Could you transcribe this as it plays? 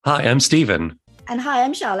Hi, I'm Stephen. And hi,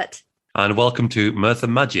 I'm Charlotte. And welcome to Mirth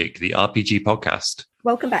and Magic, the RPG podcast.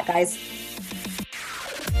 Welcome back, guys.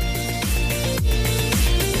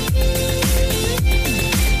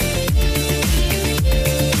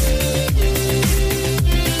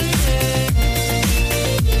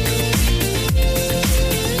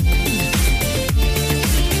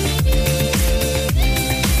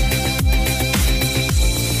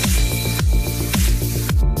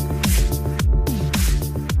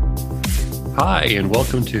 Hi, and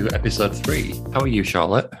welcome to episode 3. How are you,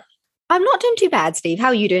 Charlotte? I'm not doing too bad, Steve. How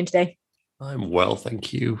are you doing today? I'm well,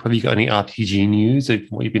 thank you. Have you got any RPG news of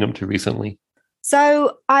what you've been up to recently?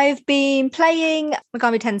 So I've been playing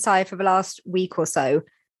Megami Tensei for the last week or so,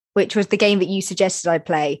 which was the game that you suggested I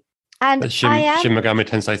play. And That's Shin Megami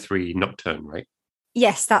Tensei 3 Nocturne, right?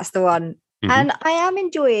 Yes, that's the one. Mm-hmm. And I am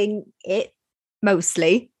enjoying it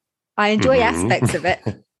mostly. I enjoy aspects of it.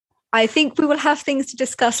 I think we will have things to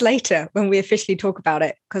discuss later when we officially talk about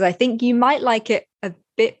it, because I think you might like it a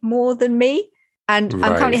bit more than me. And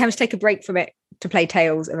I'm currently having to take a break from it to play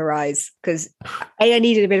Tales of Arise, because A, I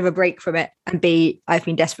needed a bit of a break from it, and B, I've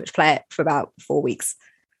been desperate to play it for about 4 weeks.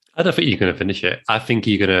 I don't think you're going to finish it. I think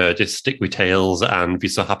you're going to just stick with Tales and be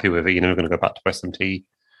so happy with it, you're never going to go back to SMT.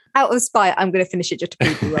 Out of spite, I'm going to finish it just to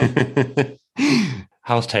prove you wrong.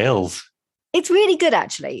 How's Tales? It's really good,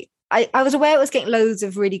 actually. I was aware it was getting loads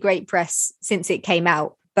of really great press since it came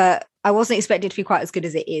out, but I wasn't expecting it to be quite as good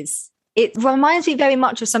as it is. It reminds me very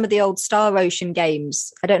much of some of the old Star Ocean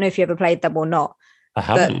games. I don't know if you ever played them or not. I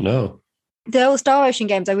haven't, no. The old Star Ocean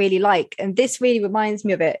games I really like, and this really reminds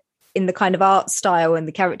me of it in the kind of art style and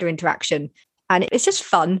the character interaction. And it's just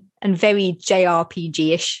fun and very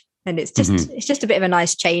JRPG-ish. And it's just a bit of a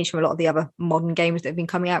nice change from a lot of the other modern games that have been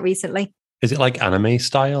coming out recently. Is it like anime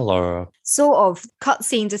style or? Sort of.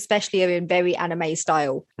 Cutscenes especially are in very anime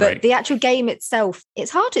style. But The actual game itself, it's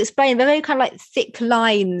hard to explain. They're very kind of like thick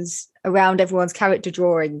lines around everyone's character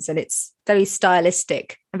drawings, and it's very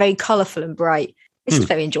stylistic and very colourful and bright. It's just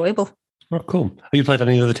very enjoyable. Oh, cool. Have you played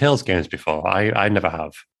any of the Tales games before? I never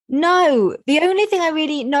have. No. The only thing I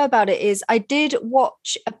really know about it is I did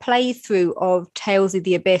watch a playthrough of Tales of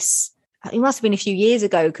the Abyss. It must have been a few years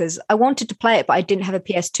ago, because I wanted to play it, but I didn't have a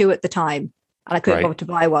PS2 at the time, and I couldn't bother to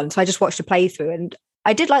buy one. So I just watched a playthrough, and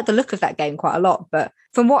I did like the look of that game quite a lot. But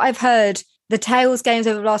from what I've heard, the Tales games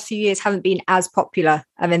over the last few years haven't been as popular.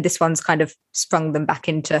 And then this one's kind of sprung them back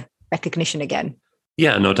into recognition again.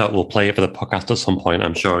 Yeah, no doubt we'll play it for the podcast at some point,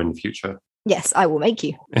 I'm sure, in the future. Yes, I will make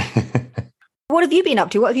you. What have you been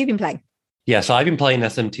up to? What have you been playing? Yeah, so I've been playing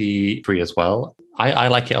SMT3 as well. I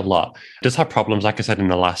like it a lot. It does have problems, like I said in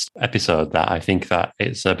the last episode, that I think that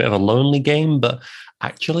it's a bit of a lonely game, but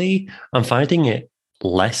actually I'm finding it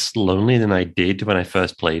less lonely than I did when I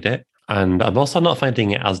first played it. And I'm also not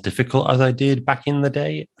finding it as difficult as I did back in the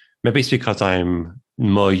day. Maybe it's because I'm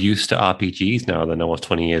more used to RPGs now than I was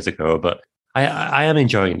 20 years ago, but I am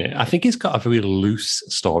enjoying it. I think it's got a very loose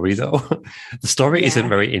story, though. The story isn't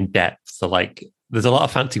very in-depth. So, there's a lot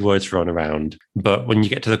of fancy words thrown around, but when you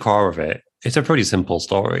get to the core of it, it's a pretty simple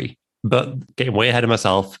story. But getting way ahead of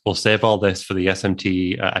myself, we'll save all this for the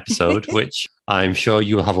SMT episode, which I'm sure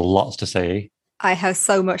you will have lots to say. I have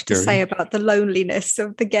so much to say about the loneliness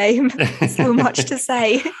of the game. So much to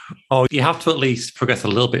say. Oh, you have to at least progress a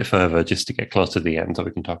little bit further just to get close to the end so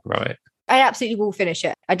we can talk about it. I absolutely will finish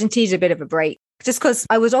it. I just needed a bit of a break, just because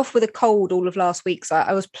I was off with a cold all of last week. So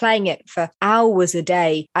I was playing it for hours a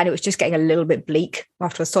day, and it was just getting a little bit bleak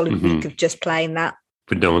after a solid week of just playing that.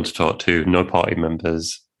 With no one to talk to, no party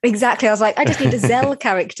members. Exactly. I was like, I just need a Zell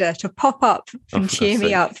character to pop up and cheer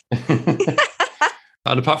me up.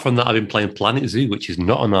 And apart from that, I've been playing Planet Zoo, which is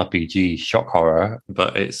not an RPG, shock horror,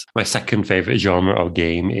 but it's my second favorite genre of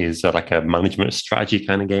game is like a management strategy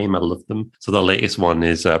kind of game. I love them. So the latest one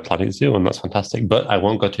is Planet Zoo, and that's fantastic. But I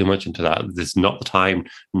won't go too much into that. This is not the time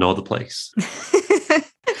nor the place.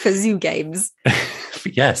 For zoo games.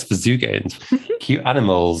 Yes, for zoo games. Cute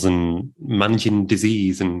animals and managing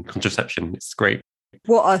disease and contraception. It's great.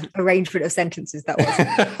 What an arrangement of sentences that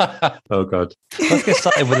was. Oh, God. Let's get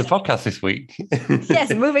started with the podcast this week.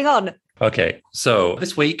 Yes, moving on. Okay, so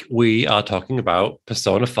this week we are talking about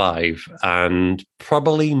Persona 5 and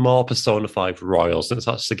probably more Persona 5 Royal, since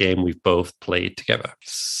that's the game we've both played together.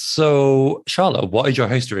 So, Charlotte, what is your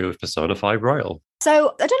history with Persona 5 Royal?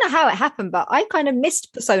 So, I don't know how it happened, but I kind of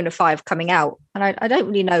missed Persona 5 coming out, and I don't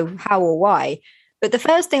really know how or why. But the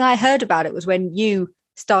first thing I heard about it was when you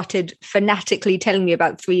started fanatically telling me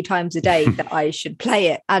about 3 times a day that I should play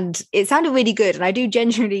it. And it sounded really good. And I do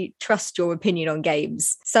genuinely trust your opinion on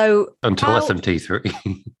games. So until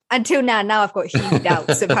SMT3. Until now I've got huge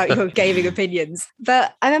doubts about your gaming opinions.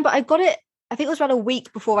 But I remember I got it I think it was around a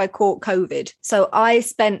week before I caught COVID. So I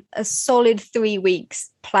spent a solid 3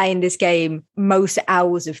 weeks playing this game most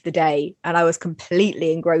hours of the day, and I was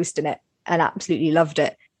completely engrossed in it and absolutely loved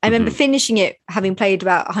it. I remember finishing it, having played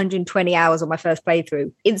about 120 hours on my first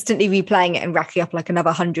playthrough, instantly replaying it and racking up like another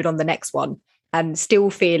 100 on the next one, and still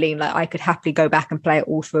feeling like I could happily go back and play it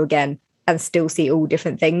all through again and still see all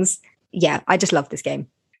different things. Yeah, I just love this game.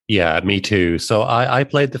 Yeah, me too. So I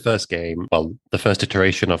played the first game, well, the first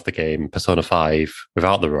iteration of the game, Persona 5,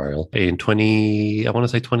 without the Royal, in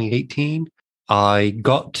 2018. I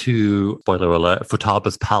got to, spoiler alert,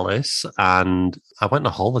 Futaba's Palace, and I went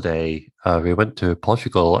on a holiday. We went to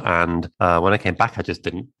Portugal, and when I came back, I just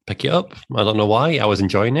didn't pick it up. I don't know why. I was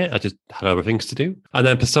enjoying it. I just had other things to do. And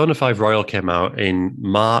then Persona 5 Royal came out in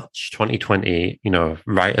March 2020,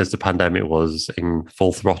 right as the pandemic was in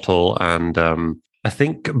full throttle. And I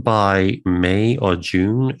think by May or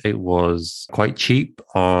June, it was quite cheap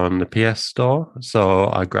on the PS Store. So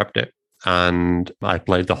I grabbed it. And I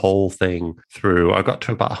played the whole thing through. I got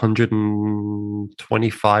to about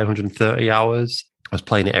 125, 130 hours. I was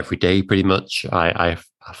playing it every day pretty much. I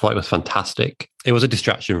thought it was fantastic. It was a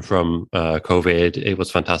distraction from COVID. It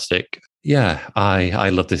was fantastic. Yeah,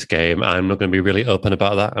 I love this game. I'm not going to be really open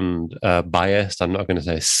about that and biased. I'm not going to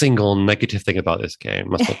say a single negative thing about this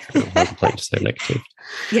game. That's not true. I'm playing to say negative.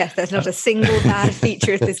 Yes, there's not a single bad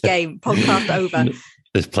feature of this game. Podcast over.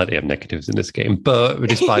 There's plenty of negatives in this game, but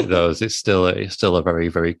despite those, it's still a very,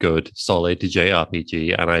 very good, solid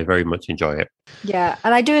JRPG, and I very much enjoy it. Yeah,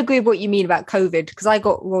 and I do agree with what you mean about COVID, because I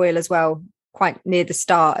got Royal as well quite near the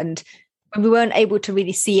start, and when we weren't able to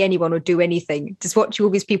really see anyone or do anything, just watching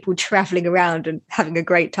all these people traveling around and having a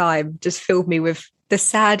great time just filled me with the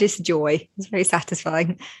saddest joy. It's very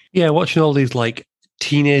satisfying. Yeah, watching all these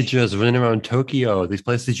teenagers running around Tokyo, these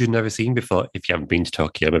places you've never seen before. If you haven't been to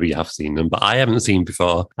Tokyo, maybe you have seen them, but I haven't seen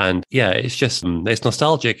before. And yeah, it's just, it's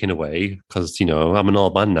nostalgic in a way, because, I'm an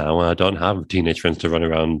old man now and I don't have teenage friends to run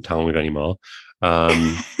around town with anymore.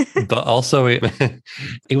 But also it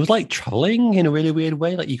was like traveling in a really weird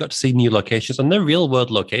way. Like, you got to see new locations, and they're real world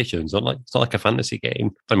locations. It's not like a fantasy game.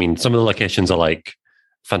 I mean, some of the locations are like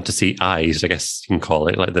fantasy eyes, I guess you can call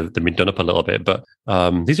it. Like they've been done up a little bit, but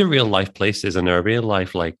these are real life places, and there are real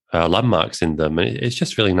life landmarks in them, and it's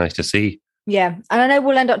just really nice to see. Yeah, and I know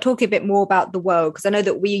we'll end up talking a bit more about the world, because I know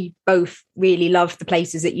that we both really love the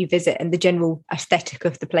places that you visit and the general aesthetic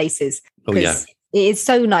of the places. Oh yeah, it is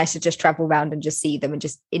so nice to just travel around and just see them and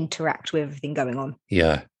just interact with everything going on.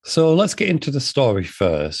 Yeah. So let's get into the story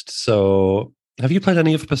first. So have you played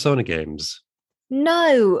any of the Persona games?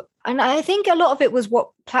 No. And I think a lot of it was what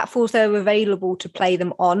platforms they were available to play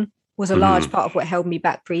them on was a large part of what held me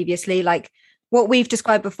back previously. Like what we've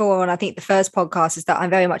described before, and I think the first podcast, is that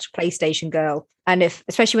I'm very much a PlayStation girl. And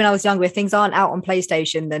especially when I was younger, if things aren't out on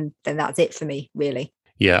PlayStation, then that's it for me, really.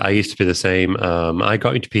 Yeah, I used to be the same. I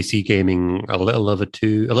got into PC gaming a little under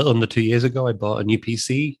 2 years ago. I bought a new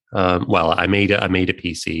PC. I made a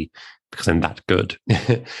PC because I'm that good.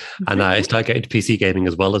 And I started getting into PC gaming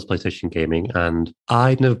as well as PlayStation gaming. And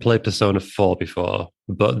I'd never played Persona 4 before,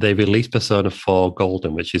 but they released Persona 4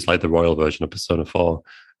 Golden, which is like the royal version of Persona 4,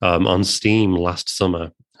 on Steam last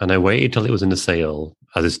summer. And I waited till it was in the sale,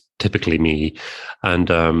 as is typically me.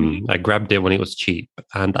 And I grabbed it when it was cheap.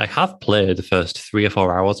 And I have played the first 3 or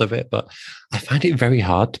 4 hours of it, but I find it very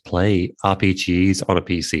hard to play RPGs on a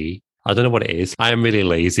PC. I don't know what it is. I am really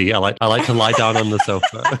lazy. I like to lie down on the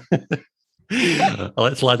sofa. I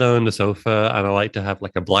like to lie down on the sofa, and I like to have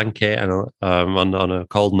like a blanket and on a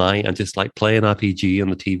cold night and just like play an RPG on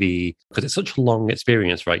the TV, because it's such a long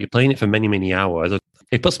experience, right? You're playing it for many, many hours.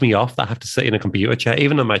 It puts me off that I have to sit in a computer chair.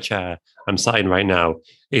 Even on my chair I'm sat in right now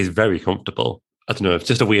is very comfortable. I don't know, it's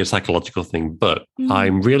just a weird psychological thing, but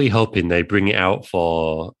I'm really hoping they bring it out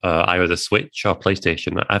for either the Switch or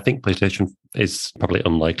PlayStation. I think PlayStation is probably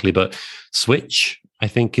unlikely, but Switch, I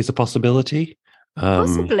think, is a possibility.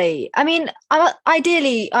 Possibly. I mean,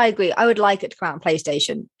 ideally, I agree. I would like it to come out on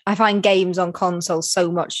PlayStation. I find games on consoles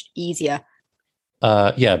so much easier.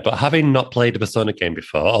 Yeah, but having not played a Persona game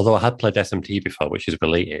before, although I had played SMT before, which is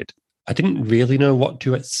related, I didn't really know what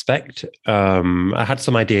to expect. I had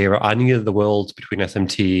some idea. I knew the worlds between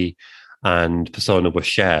SMT and Persona were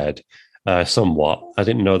shared somewhat. I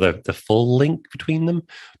didn't know the full link between them.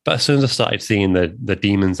 But as soon as I started seeing the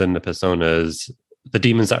demons and the Personas, the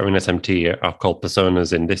demons that are in SMT are called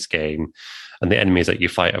Personas in this game, and the enemies that you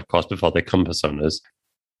fight, of course, before they become Personas.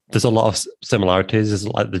 There's a lot of similarities. There's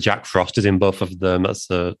like the Jack Frost is in both of them. That's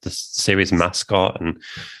the series mascot, and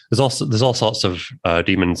there's all sorts of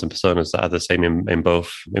demons and Personas that are the same in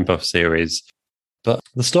both series. But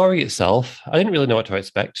the story itself, I didn't really know what to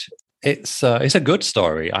expect. It's a good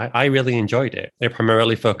story. I really enjoyed it. It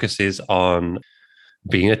primarily focuses on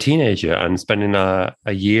being a teenager and spending a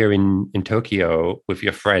year in Tokyo with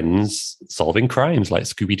your friends solving crimes like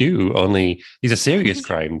Scooby-Doo, only these are serious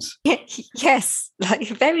crimes. Yes, like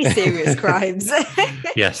very serious crimes.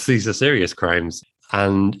 Yes, these are serious crimes.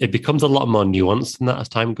 And it becomes a lot more nuanced than that as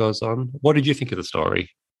time goes on. What did you think of the story?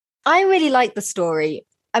 I really like the story.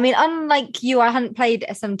 I mean, unlike you, I hadn't played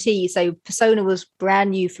SMT, so Persona was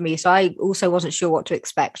brand new for me. So I also wasn't sure what to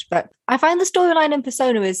expect. But I find the storyline in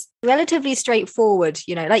Persona is relatively straightforward.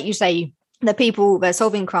 You know, like you say, the people, they're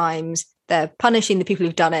solving crimes, they're punishing the people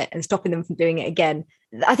who've done it and stopping them from doing it again.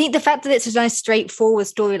 I think the fact that it's a nice, straightforward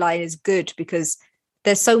storyline is good because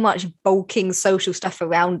there's so much bulking social stuff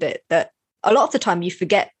around it that a lot of the time you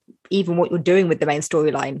forget even what you're doing with the main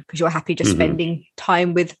storyline because you're happy just spending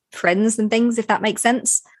time with friends and things, if that makes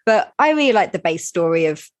sense. But I really like the base story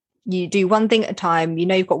of you do one thing at a time, you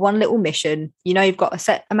know, you've got one little mission, you know, you've got a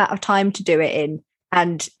set amount of time to do it in,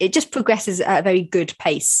 and it just progresses at a very good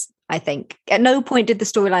pace, I think. At no point did the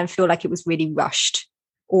storyline feel like it was really rushed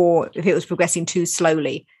or if it was progressing too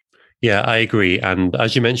slowly. Yeah, I agree. And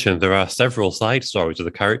as you mentioned, there are several side stories of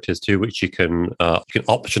the characters too, which you can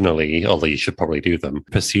optionally, although you should probably do them,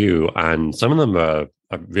 pursue. And some of them are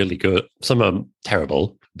really good. Some are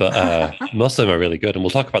terrible, but most of them are really good. And we'll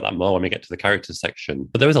talk about that more when we get to the characters section.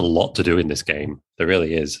 But there is a lot to do in this game. There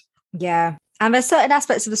really is. Yeah. And there's certain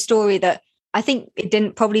aspects of the story that I think it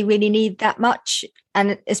didn't probably really need that much.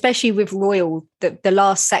 And especially with Royal, the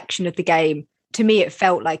last section of the game, to me, it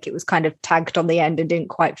felt like it was kind of tagged on the end and didn't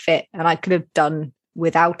quite fit. And I could have done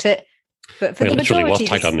without it. But for the literally majority, was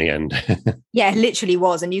tagged on the end. Yeah, it literally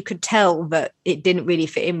was. And you could tell that it didn't really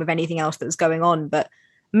fit in with anything else that was going on. But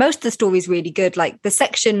most of the story is really good. Like the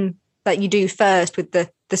section that you do first with the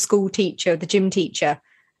school teacher, the gym teacher,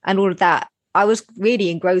 and all of that, I was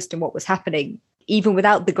really engrossed in what was happening. Even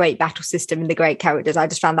without the great battle system and the great characters, I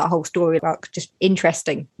just found that whole story arc just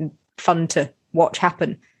interesting and fun to watch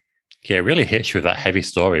happen. Yeah, it really hits you with that heavy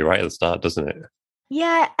story right at the start, doesn't it?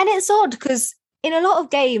 Yeah, and it's odd because in a lot of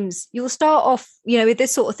games, you'll start off, you know, with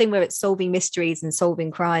this sort of thing where it's solving mysteries and solving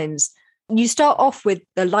crimes. You start off with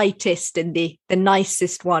the lightest and the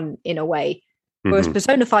nicest one in a way. Whereas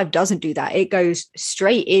Persona 5 doesn't do that. It goes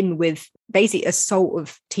straight in with basically assault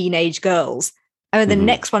of teenage girls. And then the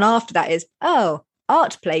next one after that is,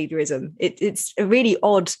 art plagiarism. It's a really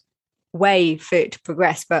odd way for it to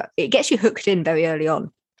progress, but it gets you hooked in very early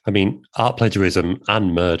on. I mean, art plagiarism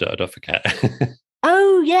and murder, don't forget.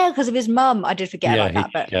 Oh, yeah, because of his mum. I did forget about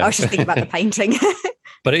that, but I was just thinking about the painting.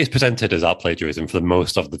 But it is presented as art plagiarism for the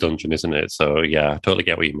most of the dungeon, isn't it? So, yeah, I totally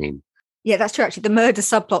get what you mean. Yeah, that's true, actually. The murder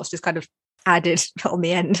subplot's just kind of added on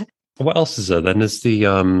the end. What else is there then? There's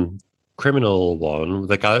the criminal one,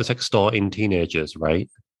 the guy that's extorting teenagers, right?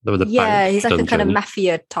 Yeah, he's like a kind of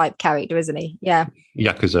mafia type character, isn't he? Yeah.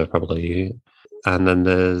 Yakuza, probably. And then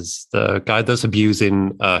there's the guy that's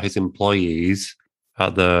abusing his employees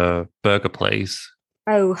at the burger place.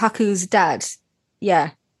 Oh, Haku's dad.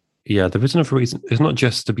 Yeah. Yeah, there is another reason. It's not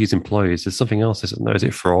just abuse employees. There's something else, isn't there? Is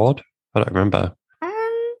it fraud? I don't remember.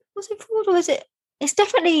 Was it fraud or is it? It's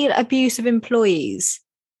definitely abuse of employees.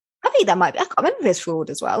 I think that might be. I can't remember if it's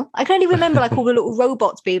fraud as well. I can only remember like all the little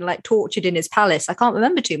robots being like tortured in his palace. I can't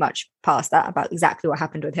remember too much past that about exactly what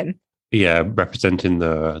happened with him. Yeah, representing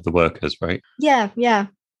the workers, right? Yeah, yeah.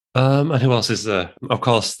 And who else is there? Of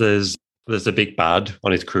course, there's a big bad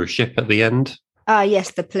on his cruise ship at the end.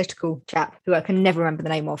 Yes, the political chap who I can never remember the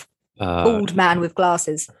name of. Old man with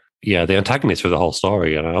glasses. Yeah, the antagonist for the whole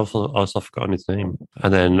story, and I also forgotten his name.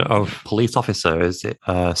 And then police officer, is it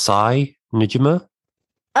Sai Nijima?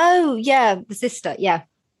 Oh, yeah, the sister, yeah.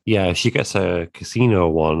 Yeah, she gets a casino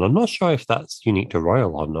one. I'm not sure if that's unique to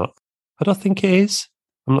Royal or not. I don't think it is.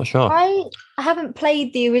 I'm not sure. I haven't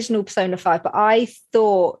played the original Persona 5, but I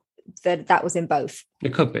thought that was in both.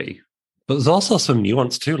 It could be. But there's also some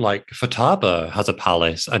nuance too, like Futaba has a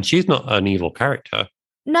palace, and she's not an evil character.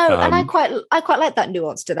 No, and I quite like that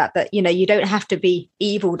nuance to that, you know, you don't have to be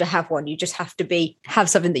evil to have one. You just have to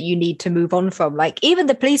have something that you need to move on from. Like even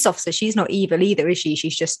the police officer, she's not evil either, is she?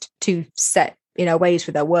 She's just too set in her ways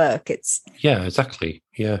with her work. Yeah, exactly.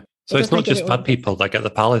 Yeah. So it's not just bad people that get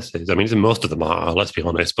the palaces. I mean, most of them are, let's be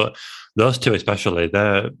honest, but those two especially,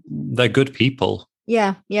 they're good people.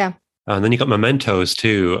 Yeah, yeah. And then you've got Mementos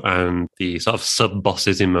too, and the sort of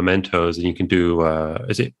sub-bosses in Mementos, and you can do,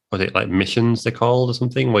 was it like missions they're called or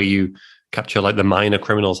something, where you capture like the minor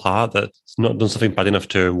criminal's heart that's not done something bad enough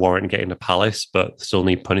to warrant getting a palace, but still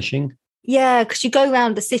need punishing? Yeah, because you go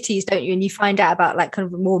around the cities, don't you, and you find out about like kind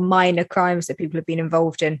of more minor crimes that people have been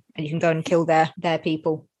involved in, and you can go and kill their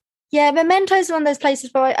people. Yeah, Memento's one of those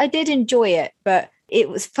places where I did enjoy it, but it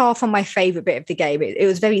was far from my favourite bit of the game. It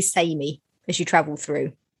was very samey as you travel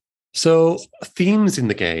through. So themes in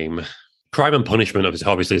the game, crime and punishment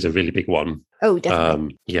obviously is a really big one. Oh,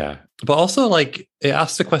 definitely. Yeah. But also, like, it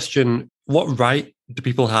asks the question, what right do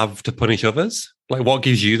people have to punish others? Like, what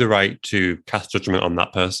gives you the right to cast judgment on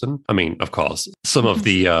that person? I mean, of course, some of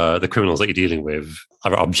the criminals that you're dealing with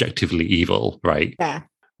are objectively evil, right? Yeah.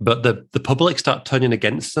 But the public start turning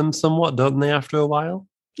against them somewhat, don't they, after a while?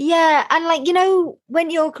 Yeah, and like, when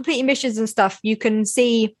you're completing missions and stuff, you can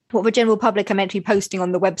see what the general public are meant to be posting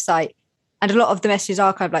on the website. And a lot of the messages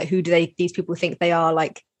are kind of like, who do these people think they are?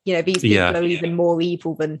 Like, these people are even more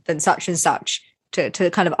evil than such and such, to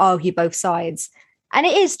kind of argue both sides. And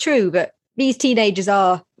it is true that these teenagers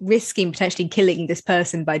are risking potentially killing this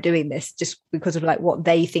person by doing this just because of like what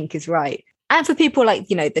they think is right. And for people like,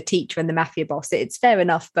 the teacher and the mafia boss, it's fair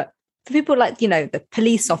enough. But for people like, the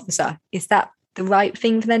police officer, is that the right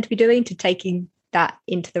thing for them to be doing, to taking that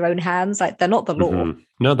into their own hands? Like, they're not the law. Mm-hmm.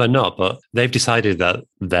 No, they're not, but they've decided that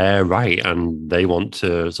they're right and they want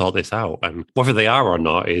to sort this out. And whether they are or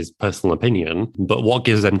not is personal opinion, but what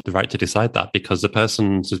gives them the right to decide that? Because the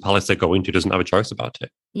person whose palace they're going to doesn't have a choice about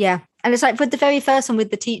it. Yeah. And it's like with the very first one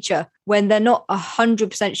with the teacher, when they're not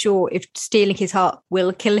 100% sure if stealing his heart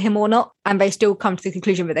will kill him or not, and they still come to the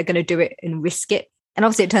conclusion that they're going to do it and risk it. And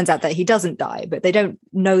obviously it turns out that he doesn't die, but they don't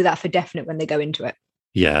know that for definite when they go into it.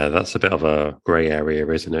 Yeah, that's a bit of a grey area,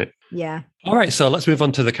 isn't it? Yeah. All right, so let's move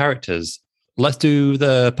on to the characters. Let's do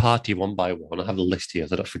the party one by one. I have a list here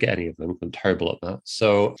so I don't forget any of them. I'm terrible at that.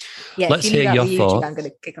 So let's hear your thoughts. I'm going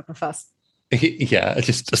to kick up a fuss. Yeah,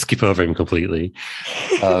 just skip over him completely.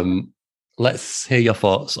 Let's hear your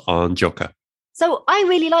thoughts on Joker. So I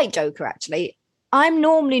really like Joker, actually. I'm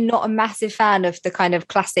normally not a massive fan of the kind of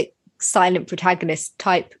classic silent protagonist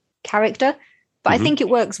type character, but I think it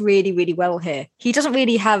works really, really well here. He doesn't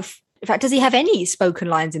really have, in fact, does he have any spoken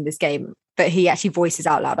lines in this game that he actually voices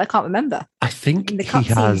out loud? I can't remember. I think he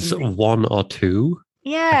has one or two.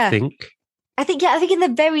 Yeah. I think in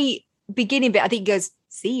the very beginning bit, I think he goes,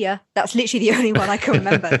 "See ya." That's literally the only one I can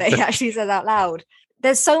remember that he actually says out loud.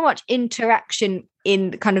 There's so much interaction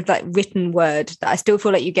in kind of like written word that I still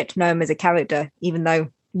feel like you get to know him as a character, even though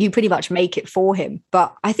you pretty much make it for him.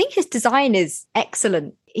 But I think his design is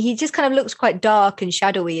excellent. He just kind of looks quite dark and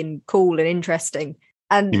shadowy and cool and interesting.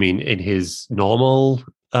 And you mean in his normal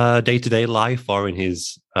day-to-day life or in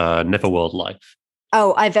his Neverworld life?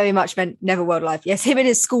 Oh, I very much meant Neverworld life. Yes, him in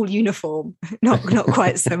his school uniform. Not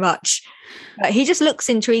quite so much. But he just looks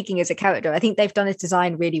intriguing as a character. I think they've done his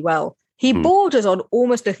design really well. He borders on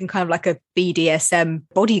almost looking kind of like a BDSM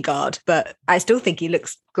bodyguard, but I still think he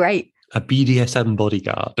looks great. A BDSM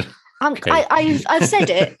bodyguard. Okay. I've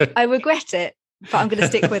said it. I regret it, but I'm going to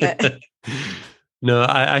stick with it. No,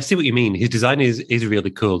 I see what you mean. His design is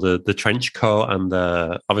really cool. The trench coat and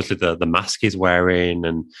obviously the mask he's wearing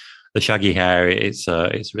and the shaggy hair. It's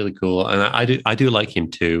really cool, and I do like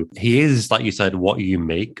him too. He is, like you said, what you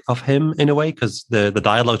make of him in a way, because the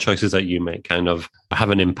dialogue choices that you make kind of have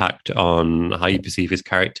an impact on how you perceive his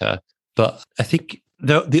character. But I think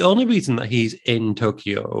the only reason that he's in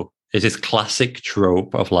Tokyo is this classic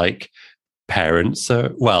trope of like parents.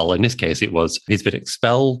 Well, in this case, he's been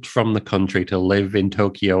expelled from the country to live in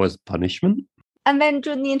Tokyo as punishment. And then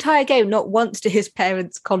during the entire game, not once do his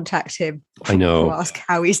parents contact him. I know. To ask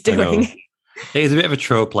how he's doing. It is a bit of a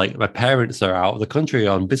trope, like my parents are out of the country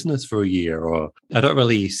on business for a year, or I don't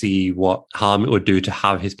really see what harm it would do to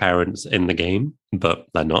have his parents in the game, but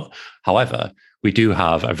they're not. However, we do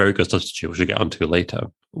have a very good substitute, which we'll get onto later.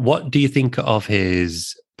 What do you think of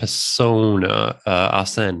his persona,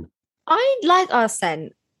 Arsene? I like Arsene.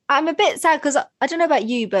 I'm a bit sad because I don't know about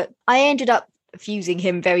you, but I ended up fusing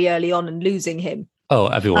him very early on and losing him. Oh,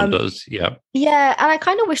 everyone does, yeah. Yeah, and I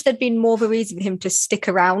kind of wish there'd been more of a reason for him to stick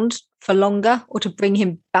around for longer or to bring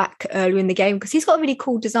him back earlier in the game, because he's got a really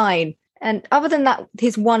cool design. And other than that,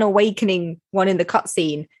 his one awakening one in the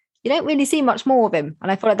cutscene, you don't really see much more of him. And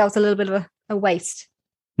I felt like that was a little bit of a waste.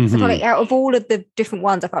 So I felt like out of all of the different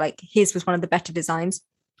ones, I felt like his was one of the better designs.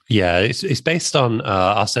 Yeah, it's based on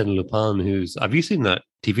Arsène Lupin, have you seen that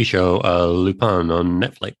TV show Lupin on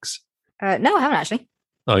Netflix? No, I haven't actually.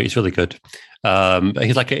 Oh, it's really good.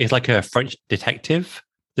 He's like a French detective,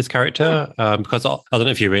 this character, because I don't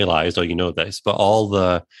know if you realized or you know this, but all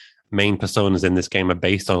the main personas in this game are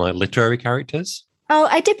based on like literary characters. Oh,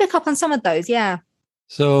 I did pick up on some of those, yeah.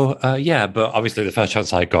 So, but obviously the first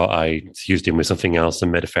chance I got, I used him with something else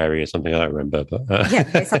and made a fairy or something, I don't remember. But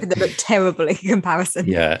yeah, something that looked terrible in comparison.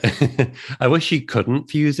 Yeah. I wish you couldn't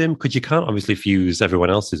fuse him, because you can't obviously fuse everyone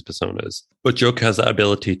else's personas. But Joker has that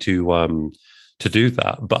ability to to do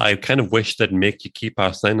that. But I kind of wish they'd make Yuki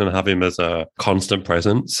pass then and have him as a constant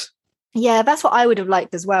presence. Yeah, that's what I would have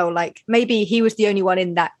liked as well. Like maybe he was the only one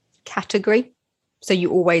in that category. So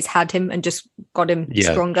you always had him and just got him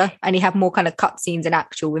stronger. And he had more kind of cutscenes and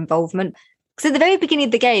actual involvement. Because at the very beginning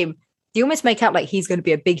of the game, you almost make out like he's going to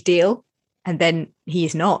be a big deal. And then he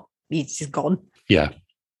is not. He's just gone. Yeah.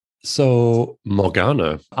 So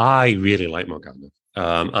Morgana, I really like Morgana.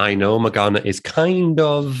 I know Morgana is kind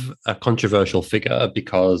of a controversial figure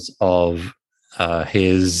because of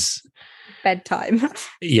his bedtime.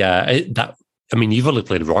 Yeah, you've only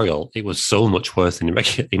played Royal. It was so much worse than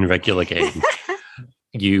in regular game.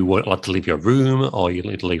 You weren't allowed to leave your room, or you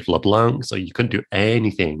had to leave LeBlanc, so you couldn't do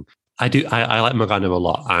anything. I like Morgana a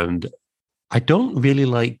lot, and I don't really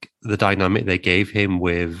like the dynamic they gave him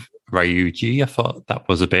with Ryuji. I thought that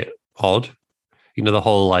was a bit odd. You know, the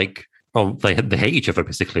whole they hate each other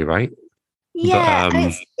basically, right? Yeah,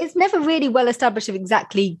 but, it's never really well established of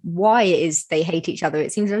exactly why it is they hate each other.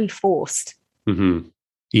 It seems very forced. Mm-hmm.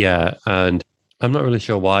 Yeah, and I'm not really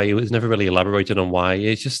sure why. It was never really elaborated on why.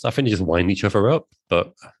 It's just, I think they just wind each other up.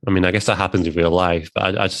 But I mean, I guess that happens in real life,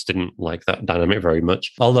 but I just didn't like that dynamic very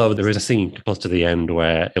much. Although there is a scene close to the end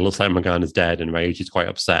where it looks like Morgana's dead and Ryuji's quite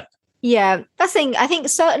upset. Yeah, that's the thing. I think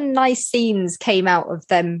certain nice scenes came out of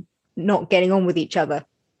them not getting on with each other,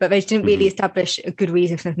 but they didn't really establish a good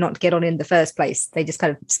reason for them not to get on in the first place. They just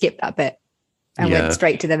kind of skipped that bit and went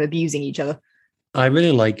straight to them abusing each other. I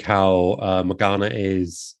really like how Morgana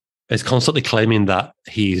is constantly claiming that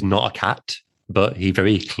he's not a cat, but he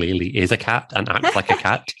very clearly is a cat and acts like a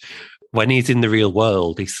cat. When he's in the real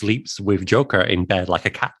world, he sleeps with Joker in bed like a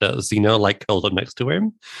cat does, like curled up next to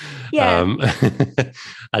him. Yeah.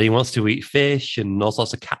 And he wants to eat fish and all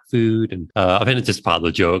sorts of cat food. And I think it's just part of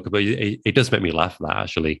the joke, but it does make me laugh, that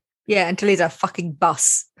actually. Yeah, until he's a fucking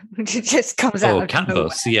bus. It just comes out of cat nowhere.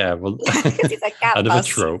 Bus, yeah. Well, he's a cat another bus.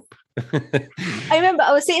 trope. I remember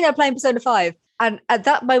I was sitting there playing Persona 5, and at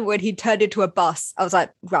that moment when he turned into a bus, I was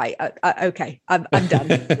like, right, okay, I'm done.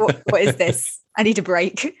 What is this? I need a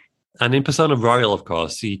break. And in Persona Royal, of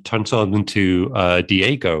course, he turns on into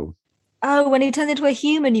Diego. Oh, when he turns into a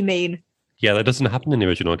human, you mean? Yeah, that doesn't happen in the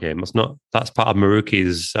original game. That's part of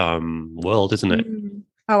Maruki's world, isn't it?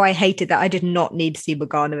 Oh, I hated that. I did not need to see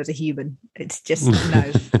Morgana as a human. It's just,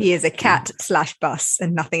 no. He is a cat/bus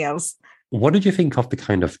and nothing else. What did you think of the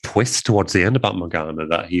kind of twist towards the end about Morgana,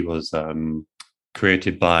 that he was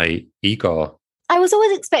created by Igor? I was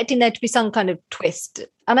always expecting there to be some kind of twist.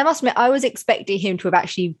 And I must admit, I was expecting him to have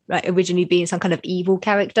actually originally been some kind of evil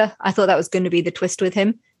character. I thought that was going to be the twist with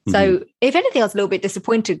him. So if anything, I was a little bit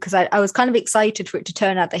disappointed because I was kind of excited for it to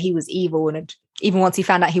turn out that he was evil. And even once he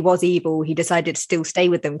found out he was evil, he decided to still stay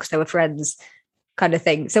with them because they were friends, kind of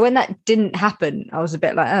thing. So when that didn't happen, I was a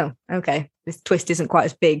bit like, oh, okay, this twist isn't quite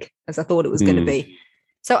as big as I thought it was going to be.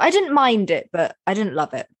 So I didn't mind it, but I didn't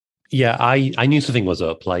love it. Yeah, I knew something was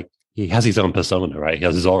up. Like, he has his own persona, right? He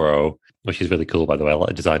has Zoro, which is really cool, by the way. I like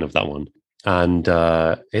the design of that one. And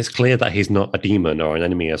it's clear that he's not a demon or an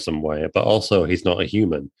enemy or some way, but also he's not a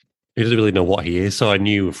human. He doesn't really know what he is. So I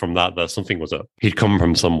knew from that something was up. He'd come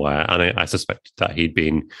from somewhere. And I suspected that he'd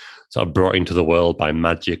been sort of brought into the world by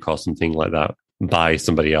magic or something like that by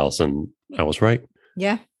somebody else. And I was right.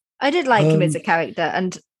 Yeah. I did like him as a character.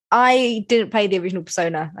 And I didn't play the original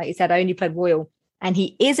Persona. Like you said, I only played Royal. And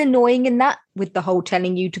he is annoying in that with the whole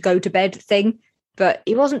telling you to go to bed thing. But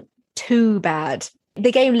it wasn't too bad.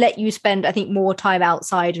 The game let you spend, I think, more time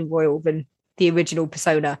outside in Royal than the original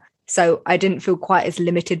Persona. So I didn't feel quite as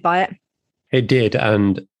limited by it. It did.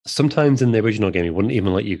 And sometimes in the original game, it wouldn't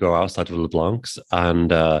even let you go outside of LeBlanc's.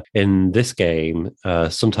 And in this game,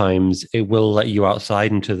 sometimes it will let you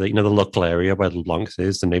outside into the local area where LeBlanc's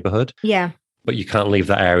is, the neighborhood. Yeah. But you can't leave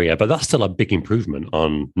that area. But that's still a big improvement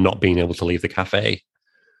on not being able to leave the cafe.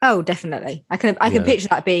 Oh, definitely. I can picture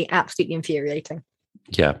that being absolutely infuriating.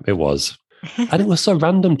 Yeah, it was. And it was so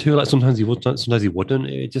random too. Like sometimes he would, sometimes he wouldn't.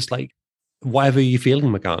 It just like, whatever you're feeling,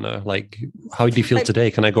 Morgana. Like, how do you feel today?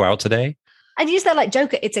 Can I go out today? And you just said, like,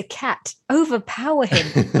 Joker, it's a cat. Overpower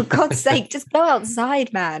him. For God's sake, just go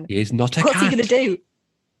outside, man. He's not a What's cat. What's he going to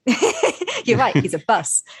do? You're right. He's a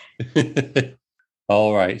bus.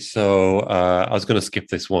 All right. So I was going to skip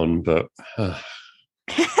this one, but...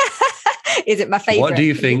 Is it my favorite? What do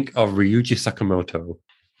you think of Ryuji Sakamoto?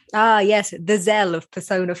 Ah, yes, the Zell of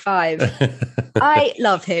Persona 5. I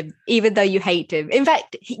love him, even though you hate him. In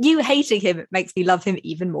fact, you hating him makes me love him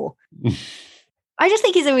even more. I just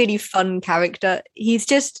think he's a really fun character. He's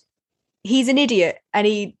an idiot.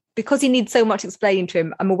 And because he needs so much explaining to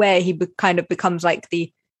him, I'm aware he kind of becomes like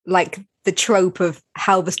the trope of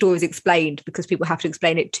how the story is explained because people have to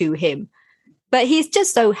explain it to him. But he's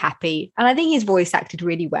just so happy. And I think he's voice acted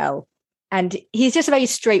really well. And he's just a very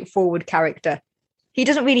straightforward character. He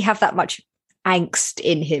doesn't really have that much angst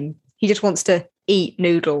in him. He just wants to eat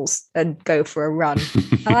noodles and go for a run.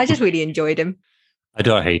 And I just really enjoyed him. I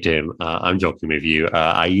don't hate him. I'm joking with you.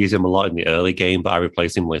 I use him a lot in the early game, but I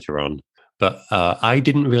replace him later on. But I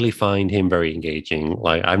didn't really find him very engaging.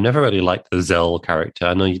 Like, I've never really liked the Zell character.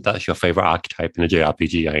 I know that's your favorite archetype in a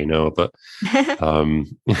JRPG, I know, but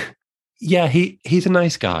yeah, he's a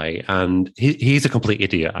nice guy, and he's a complete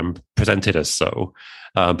idiot and presented as so.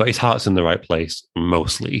 But his heart's in the right place,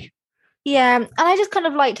 mostly. Yeah, and I just kind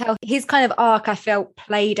of liked how his kind of arc, I felt,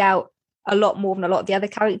 played out a lot more than a lot of the other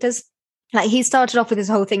characters. Like, he started off with this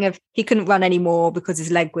whole thing of he couldn't run anymore because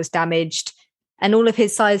his leg was damaged. And all of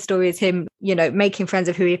his side story is him, making friends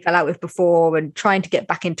of who he fell out with before and trying to get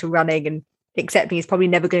back into running and accepting he's probably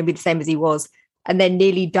never going to be the same as he was. And then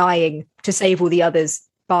nearly dying to save all the others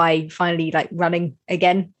by finally running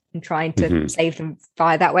again and trying to save them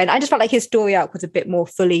via that way. And I just felt like his story arc was a bit more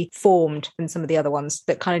fully formed than some of the other ones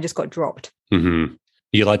that kind of just got dropped. Mm-hmm.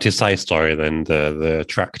 You liked his side story than the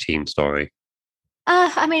track team story?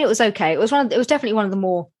 I mean, it was okay. It was definitely one of the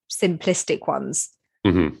more simplistic ones.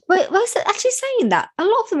 Mm-hmm. Well, actually saying that, a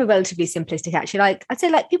lot of them are relatively simplistic, actually. Like, I'd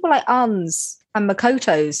say people like Ann's and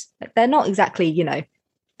Makoto's, they're not exactly,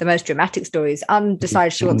 the most dramatic stories. Ann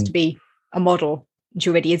decides she wants to be a model, and she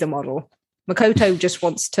already is a model. Makoto just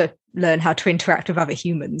wants to learn how to interact with other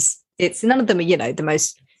humans. None of them are, the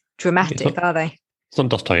most dramatic, are they? It's not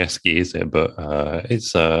Dostoevsky, is it? But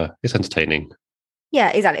it's entertaining. Yeah,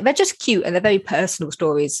 exactly. They're just cute and they're very personal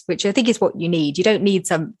stories, which I think is what you need. You don't need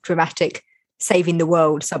some dramatic saving the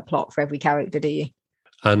world subplot for every character, do you?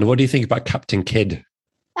 And what do you think about Captain Kidd?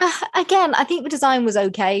 Again, I think the design was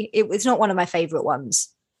okay. It's not one of my favourite ones.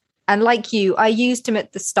 And like you, I used him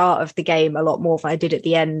at the start of the game a lot more than I did at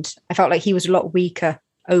the end. I felt like he was a lot weaker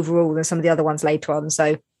overall than some of the other ones later on.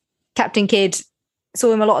 So Captain Kidd,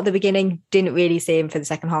 saw him a lot at the beginning, didn't really see him for the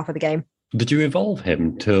second half of the game. Did you evolve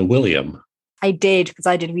him to William? I did, because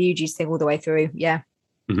I did Ryuji's thing all the way through, yeah.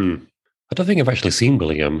 Mm-hmm. I don't think I've actually seen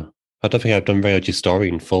William. I don't think I've done Ryuji's story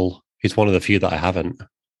in full. He's one of the few that I haven't.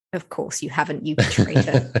 Of course you haven't, you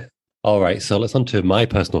traitor. All right, so let's on to my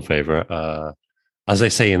personal favourite. As they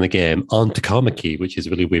say in the game, Ann Takamaki, which is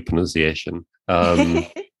really weird pronunciation. Anne,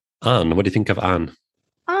 what do you think of Anne?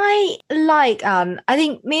 I like Anne. I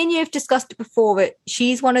think me and you have discussed it before, that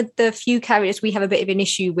she's one of the few characters we have a bit of an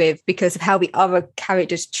issue with because of how the other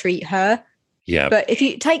characters treat her. Yeah. But if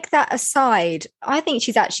you take that aside, I think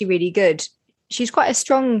she's actually really good. She's quite a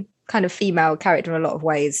strong kind of female character in a lot of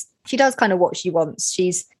ways. She does kind of what she wants.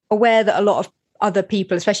 She's aware that a lot of other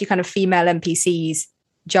people, especially kind of female NPCs,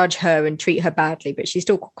 judge her and treat her badly, but she's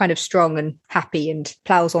still kind of strong and happy and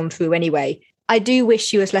plows on through anyway. I do wish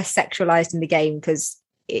she was less sexualized in the game, because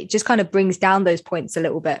it just kind of brings down those points a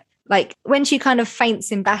little bit. Like when she kind of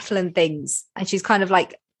faints in battle and things, and she's kind of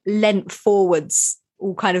leant forwards,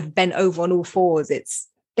 all kind of bent over on all fours.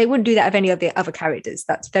 They wouldn't do that of any of the other characters.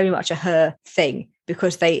 That's very much a her thing,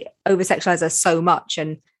 because they over-sexualize her so much.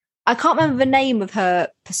 And I can't remember the name of her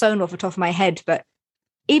persona off the top of my head, but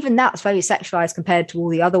even that's very sexualized compared to all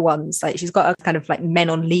the other ones. Like, she's got a kind of men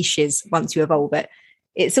on leashes once you evolve it.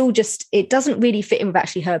 It's all just, it doesn't really fit in with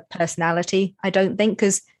actually her personality, I don't think,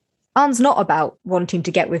 because Anne's not about wanting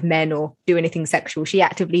to get with men or do anything sexual. She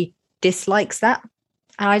actively dislikes that.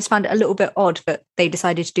 And I just found it a little bit odd that they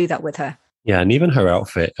decided to do that with her. Yeah, and even her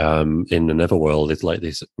outfit in the Netherworld is like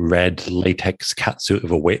this red latex catsuit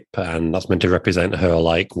with a whip, and that's meant to represent her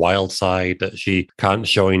wild side that she can't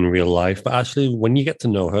show in real life. But actually, when you get to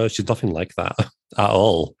know her, she's nothing like that at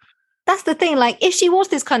all. That's the thing. If she was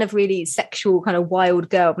this kind of really sexual, kind of wild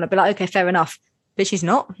girl, and I'd be like, okay, fair enough. But she's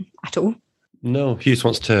not at all. No, she just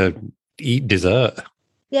wants to eat dessert.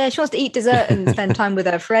 Yeah, she wants to eat dessert and spend time with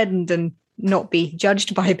her friend and not be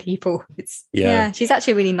judged by people. She's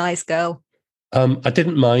actually a really nice girl. I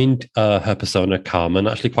didn't mind her persona, Carmen.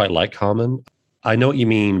 I actually quite like Carmen. I know what you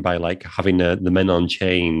mean by having the men on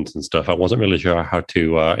chains and stuff. I wasn't really sure how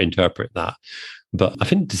to interpret that, but I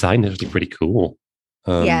think the design is actually pretty cool.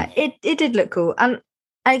 It did look cool. And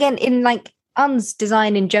again, in Anne's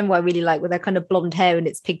design in general, I really like, with her kind of blonde hair and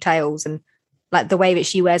its pigtails, and the way that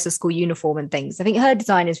she wears a school uniform and things. I think her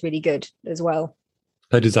design is really good as well.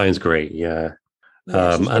 Her design's great, yeah.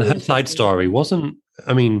 And her side story wasn't,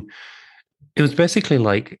 it was basically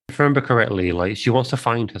if I remember correctly, she wants to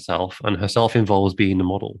find herself, and herself involves being a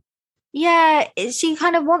model. Yeah, she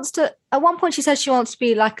kind of wants to, at one point she says she wants to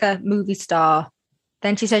be a movie star.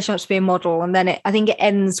 Then she says she wants to be a model. And then I think it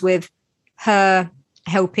ends with her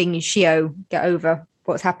helping Shio get over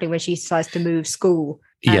what's happening when she decides to move school.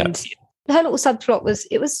 And her little subplot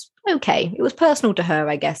was okay. It was personal to her,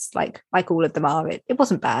 I guess, like all of them are. It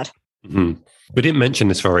wasn't bad. Mm-hmm. We didn't mention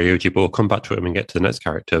this for Ryuji, but we'll come back to it when we get to the next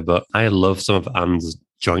character. But I love some of Anne's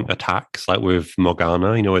joint attacks, like with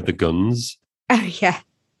Morgana, with the guns. Oh, yeah.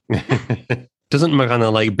 Doesn't Morgana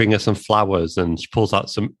like bring her some flowers and she pulls out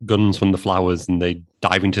some guns from the flowers and they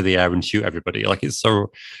dive into the air and shoot everybody? Like it's so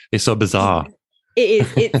bizarre. It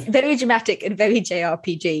is. It's very dramatic and very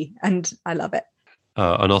JRPG, and I love it.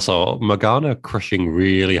 And also Morgana crushing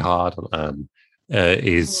really hard on Anne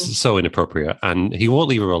is so inappropriate, and he won't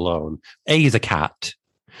leave her alone. A, he's a cat,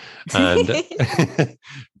 and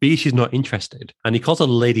B, she's not interested. And he calls her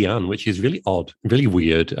Lady Anne, which is really odd, really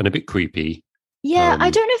weird, and a bit creepy. Yeah, I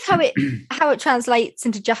don't know if how it translates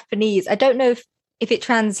into Japanese. I don't know if it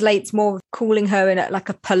translates more calling her in like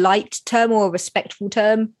a polite term or a respectful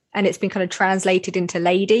term, and it's been kind of translated into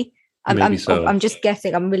lady. I'm just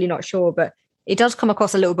guessing. I'm really not sure, but it does come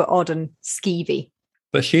across a little bit odd and skeevy.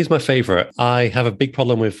 But she's my favorite. I have a big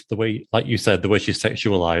problem with the way, like you said, the way she's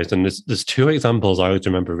sexualized. And there's two examples I always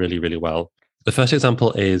remember really, really well. The first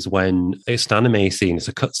example is when it's an anime scene, it's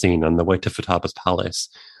a cut scene on the way to Futaba's palace.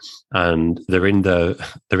 And they're in the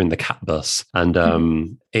cat bus.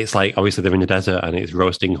 And it's like, obviously they're in the desert and it's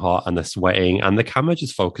roasting hot and they're sweating. And the camera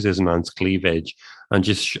just focuses on Anne's cleavage and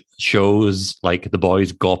just shows like the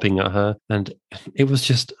boys gawping at her. And it was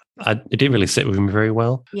just, it didn't really sit with me very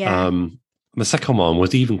well. Yeah. The second one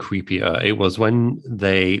was even creepier. It was when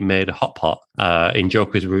they made a hot pot in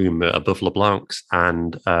Joker's room above LeBlanc's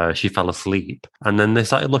and she fell asleep. And then they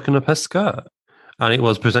started looking up her skirt and it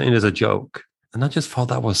was presented as a joke. And I just thought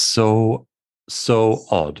that was so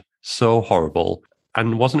odd, so horrible,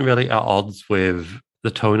 and wasn't really at odds with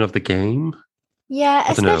the tone of the game. Yeah,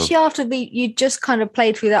 especially after you just kind of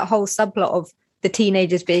played through that whole subplot of the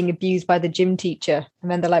teenagers being abused by the gym teacher. And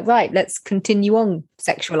then they're like, right, let's continue on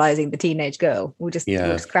sexualizing the teenage girl. We'll just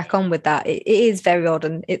crack on with that. It is very odd.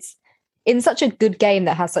 And it's in such a good game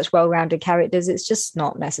that has such well-rounded characters. It's just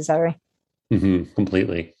not necessary. Mm-hmm,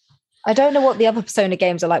 completely. I don't know what the other Persona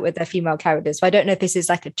games are like with their female characters. So I don't know if this is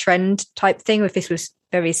like a trend type thing or if this was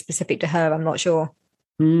very specific to her. I'm not sure.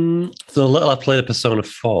 So the little I played Persona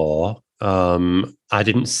 4, I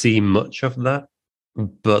didn't see much of that.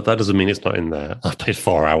 But that doesn't mean it's not in there. I've played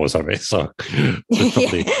 4 hours of it, so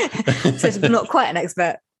probably... So it's not quite an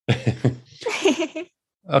expert.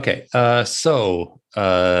 Okay, so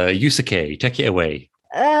Yusuke, take it away.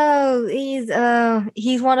 Oh,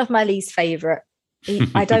 he's one of my least favorite.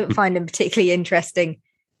 I don't find him particularly interesting.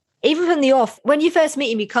 Even from the off, when you first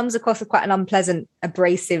meet him, he comes across as quite an unpleasant,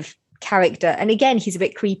 abrasive character. And again, he's a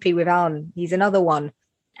bit creepy with Anne. He's another one.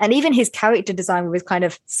 And even his character design with kind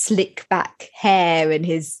of slick back hair and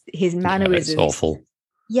his mannerisms. It's awful.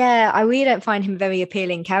 Yeah, I really don't find him a very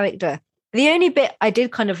appealing character. The only bit I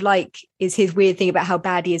did kind of like is his weird thing about how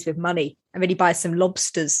bad he is with money. And then he buys some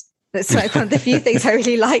lobsters. That's like one of the few things I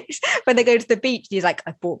really liked. When they go to the beach, he's like,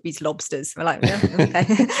 I bought these lobsters. We're like, yeah,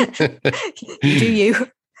 okay. Do you?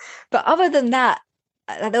 But other than that,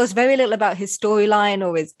 there was very little about his storyline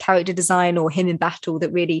or his character design or him in battle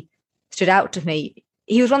that really stood out to me.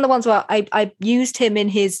 He was one of the ones where I used him in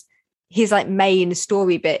his like main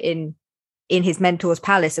story bit in his mentor's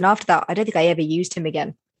palace. And after that, I don't think I ever used him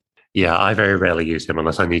again. Yeah, I very rarely use him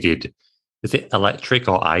unless I needed... Is it electric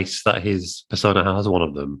or ice that his persona has? One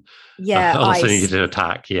of them. Yeah, unless ice. I needed an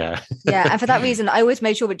attack, yeah. Yeah, and for that reason, I always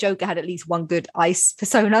made sure that Joker had at least one good ice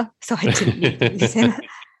persona, so I didn't need to use him.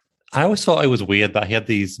 I always thought it was weird that he had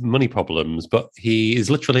these money problems, but he is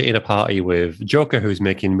literally in a party with Joker, who's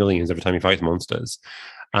making millions every time he fights monsters,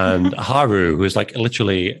 and Haru, who's like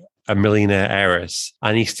literally a millionaire heiress,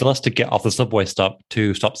 and he still has to get off the subway stop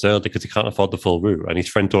 2 stops early because he can't afford the full route, and his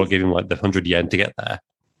friend don't give him like the 100 yen to get there.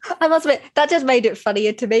 I must admit, that just made it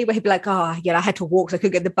funnier to me, where he'd be like, I had to walk so I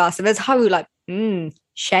couldn't get the bus. And there's Haru like,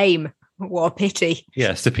 shame. What a pity.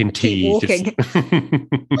 Yeah, sipping tea. Keep walking.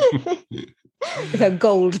 With her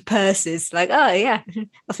gold purses. Like, oh, yeah,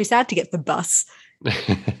 must be sad to get the bus.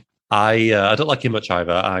 I don't like him much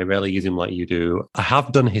either. I rarely use him like you do. I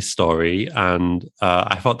have done his story, and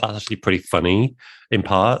I thought that's actually pretty funny in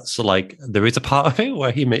parts. So, like, there is a part of it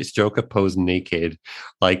where he makes Joker pose naked,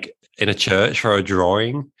 like, in a church for a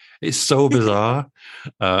drawing. It's so bizarre.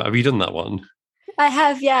 Have you done that one? I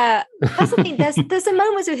have, yeah. That's the thing. There's some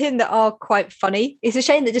moments with him that are quite funny. It's a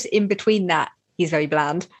shame that just in between that, he's very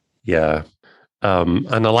bland. Yeah. And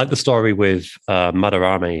I like the story with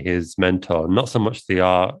Madarame, his mentor. Not so much the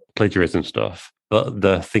art plagiarism stuff, but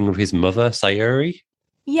the thing with his mother, Sayuri.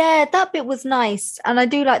 Yeah, that bit was nice. And I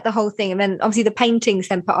do like the whole thing. And then obviously the paintings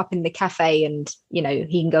then put up in the cafe and, he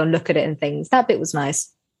can go and look at it and things. That bit was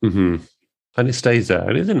nice. Mm-hmm. And it stays there.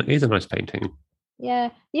 And it's a nice painting. Yeah.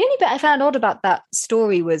 The only bit I found odd about that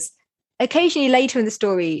story was occasionally later in the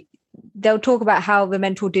story, they'll talk about how the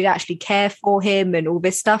mentor did actually care for him and all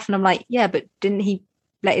this stuff. And I'm like, yeah, but didn't he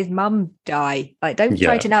let his mum die? Like, don't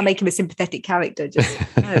try to now make him a sympathetic character. Just,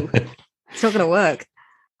 no, it's not going to work.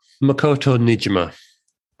 Makoto Nijima.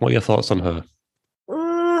 What are your thoughts on her?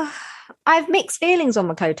 I have mixed feelings on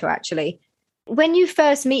Makoto, actually. When you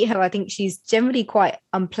first meet her, I think she's generally quite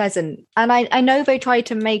unpleasant. And I know they try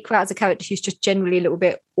to make her out as a character, she's just generally a little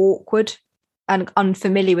bit awkward and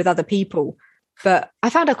unfamiliar with other people. But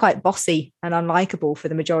I found her quite bossy and unlikable for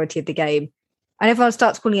the majority of the game. And everyone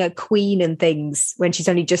starts calling her queen and things when she's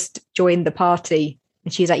only just joined the party.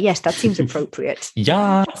 And she's like, yes, that seems appropriate.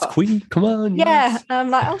 Yeah, queen, come on. Yeah. Yes. And I'm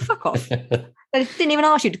like, oh, fuck off. I didn't even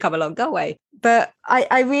ask you to come along, go away. But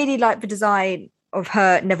I really like the design of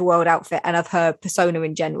her Neverworld outfit and of her persona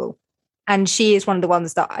in general. And she is one of the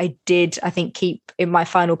ones that I think, keep in my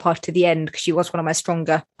final party to the end, because she was one of my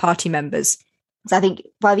stronger party members. So I think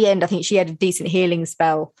by the end, I think she had a decent healing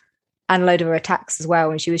spell and a load of her attacks as well.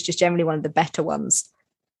 And she was just generally one of the better ones.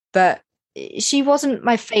 But she wasn't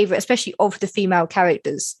my favourite, especially of the female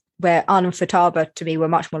characters, where Anna and Futaba to me were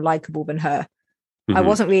much more likeable than her. Mm-hmm. I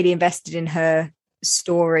wasn't really invested in her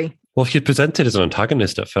story. Well, she's presented as an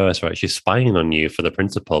antagonist at first, right? She's spying on you for the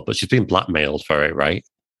principal, but she's being blackmailed for it, right?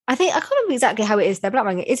 I can't remember exactly how it is. They're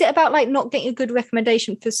blackmailing. Is it about like not getting a good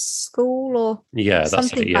recommendation for school or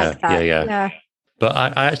something like that? Yeah. But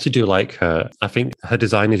I actually do like her. I think her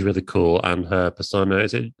design is really cool, and her persona,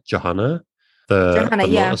 is it Johanna? The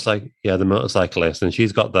motorcyclist, and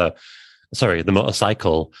she's got the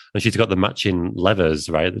motorcycle, and she's got the matching levers,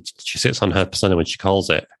 right? She sits on her persona when she calls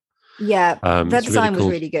it. Yeah, that design was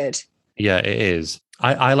really good. Yeah, it is.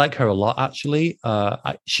 I like her a lot, actually.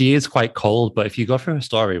 She is quite cold, but if you go through her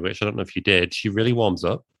story, which I don't know if you did, she really warms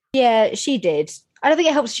up. Yeah, she did. I don't think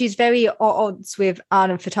it helps. She's very at odds with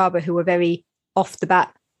Anne and Futaba, who were very off the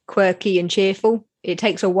bat quirky and cheerful. It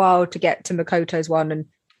takes a while to get to Makoto's one, and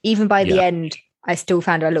even by the end, I still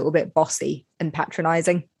found her a little bit bossy and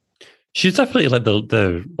patronizing. She's definitely like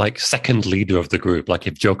the second leader of the group. Like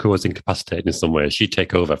if Joker was incapacitated in some way, she'd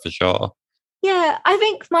take over for sure. Yeah, I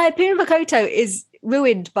think my opinion of Makoto is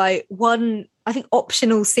ruined by one, I think,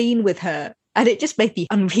 optional scene with her, and it just made me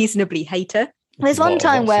unreasonably hate her. There's one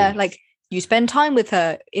time where like you spend time with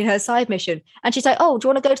her in her side mission, and she's like, oh, do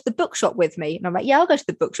you want to go to the bookshop with me? And I'm like, yeah, I'll go to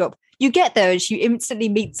the bookshop. You get there and she instantly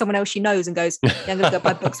meets someone else she knows and goes, yeah, I'm going to go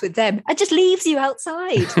buy books with them, and just leaves you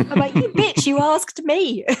outside. I'm like, you bitch, you asked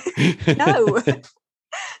me. No.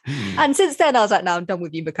 And since then I was like, no, I'm done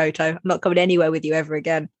with you, Makoto. I'm not coming anywhere with you ever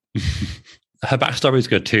again. Her backstory is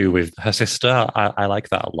good too with her sister. I like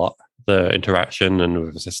that a lot. The interaction and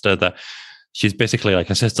with her sister, that she's basically like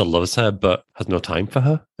her sister loves her but has no time for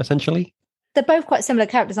her, essentially. They're both quite similar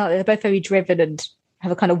characters, aren't they? They're both very driven and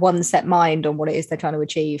have a kind of one set mind on what it is they're trying to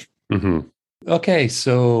achieve. Mm-hmm. Okay,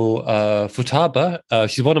 so Futaba,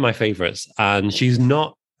 she's one of my favorites, and she's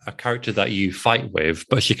not a character that you fight with,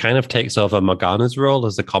 but she kind of takes over Morgana's role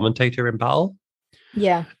as the commentator in battle.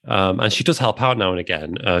 Yeah. And she does help out now and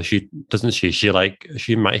again. She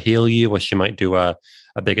might heal you, or she might do a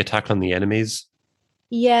big attack on the enemies.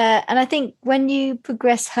 Yeah, and I think when you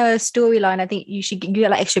progress her storyline, I think you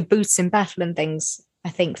get like extra boosts in battle and things, I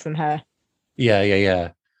think, from her. Yeah.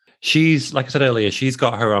 She's, like I said earlier, she's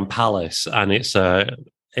got her own palace, and it's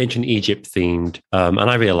ancient Egypt themed. And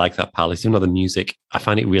I really like that palace, even though the music, I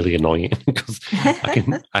find it really annoying because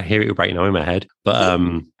I hear it right now in my head. But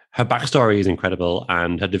her backstory is incredible,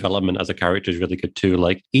 and her development as a character is really good too.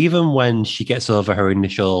 Like, even when she gets over her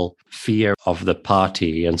initial fear of the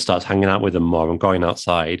party and starts hanging out with them more and going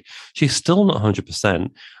outside, she's still not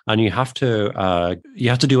 100%. And you have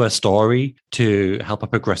to do a story to help her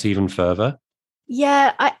progress even further.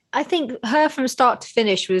 Yeah, I think her from start to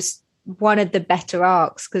finish was one of the better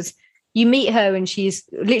arcs, because you meet her and she's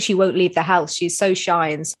literally won't leave the house. She's so shy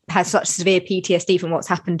and has such severe PTSD from what's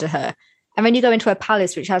happened to her. And then you go into a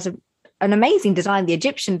palace, which has an amazing design. The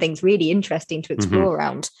Egyptian thing's really interesting to explore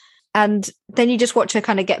around. And then you just watch her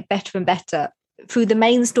kind of get better and better through the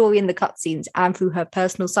main story in the cutscenes and through her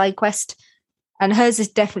personal side quest. And hers is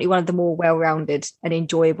definitely one of the more well-rounded and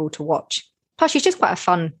enjoyable to watch. Plus, she's just quite a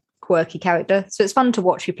fun, quirky character. So it's fun to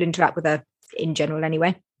watch people interact with her in general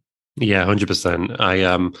anyway. Yeah, 100%.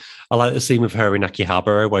 I like the scene with her in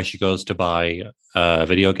Akihabara where she goes to buy a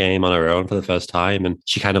video game on her own for the first time. And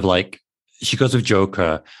she kind of she goes with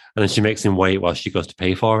Joker, and then she makes him wait while she goes to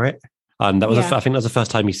pay for it. And that was, I think that's the first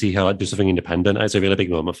time you see her do something independent. It's a really big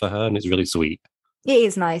moment for her, and it's really sweet. It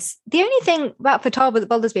is nice. The only thing about Futaba that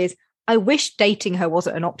bothers me is I wish dating her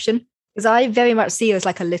wasn't an option, because I very much see her as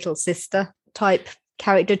like a little sister. type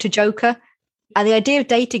character to Joker. And the idea of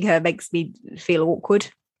dating her makes me feel awkward.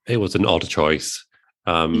 It was an odd choice.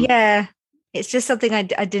 Yeah, it's just something I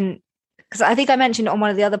didn't, because I think I mentioned on one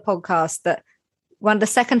of the other podcasts that the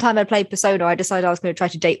second time I played Persona, I decided I was going to try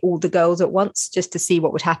to date all the girls at once just to see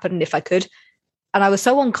what would happen if I could. And I was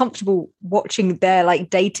so uncomfortable watching their like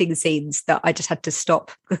dating scenes that I just had to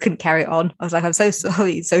stop. I couldn't carry it on. I was like, I'm so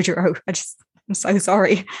sorry, Sojiro. I'm so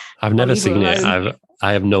sorry. I've never seen it.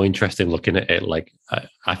 I have no interest in looking at it. Like,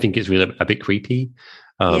 I think it's really a bit creepy.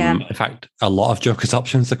 In fact, a lot of Joker's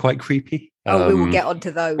options are quite creepy. We will get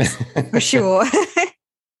onto those for sure.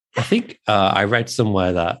 I think I read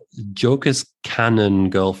somewhere that Joker's canon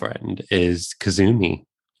girlfriend is Kazumi.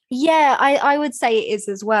 Yeah, I would say it is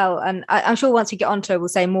as well. And I'm sure once we get onto it, we'll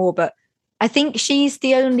say more. But I think she's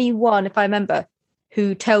the only one, if I remember,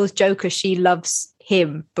 who tells Joker she loves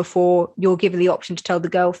him before you're given the option to tell the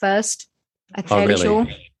girl first. I'm fairly sure.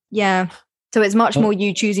 Yeah. So it's much more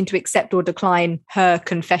you choosing to accept or decline her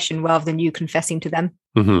confession rather than you confessing to them.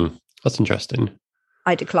 Mm-hmm. That's interesting.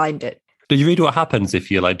 I declined it. Did you read what happens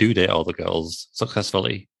if you like do date all the girls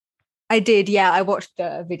successfully? I did, yeah. I watched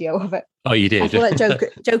a video of it. Oh, you did? I feel like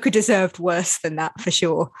Joker deserved worse than that for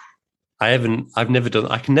sure. I've never done,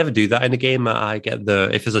 I can never do that in a game. I get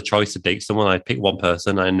if there's a choice to date someone, I pick one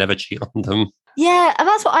person. I never cheat on them. Yeah, and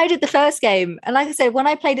that's what I did the first game. And like I said, when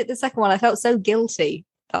I played it the second one, I felt so guilty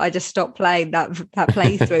that I just stopped playing that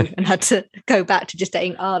playthrough and had to go back to just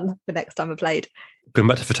dating Ann the next time I played. Going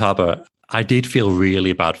back to Futaba, I did feel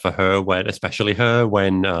really bad for her especially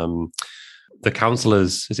when the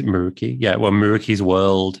counselors, is it Muruki? Yeah, when Muruki's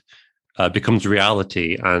world becomes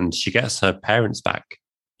reality and she gets her parents back.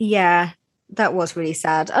 Yeah, that was really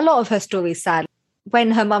sad. A lot of her story is sad.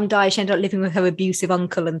 When her mum died, she ended up living with her abusive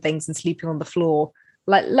uncle and things and sleeping on the floor.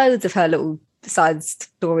 Like loads of her little side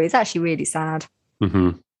stories. It's actually really sad.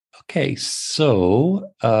 Mm-hmm. Okay,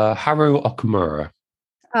 so Haru Okumura.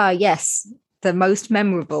 Yes, the most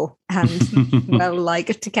memorable and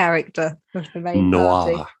well-liked character of the main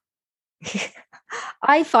party.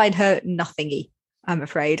 I find her nothingy, I'm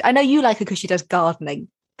afraid. I know you like her because she does gardening,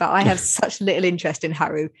 but I have such little interest in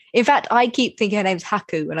Haru. In fact, I keep thinking her name's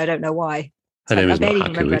Haku, and I don't know why. Her name is not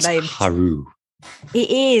Haku, it's Haru.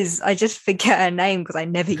 It is. I just forget her name because I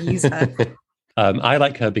never use her. I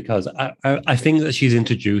like her because I think that she's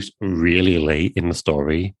introduced really late in the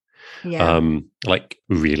story. Yeah. Like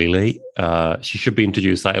really late. She should be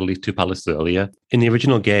introduced like at least 2 palaces earlier. In the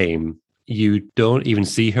original game, you don't even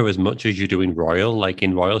see her as much as you do in Royal. Like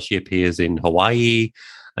in Royal, she appears in Hawaii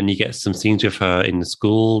and you get some scenes with her in the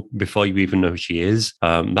school before you even know who she is.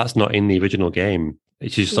 That's not in the original game.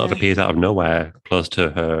 She just sort of appears out of nowhere close to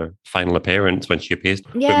her final appearance when she appears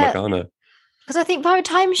with Morgana. Because I think by the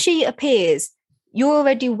time she appears, you're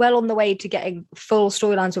already well on the way to getting full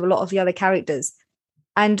storylines with a lot of the other characters.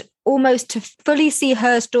 And almost to fully see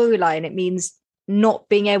her storyline, it means not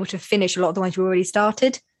being able to finish a lot of the ones you already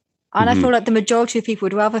started. And I feel like the majority of people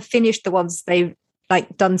would rather finish the ones they've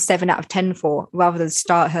like done 7 out of 10 for rather than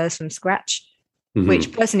start hers from scratch,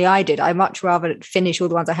 which personally I did. I much rather finish all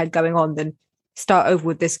the ones I had going on than start over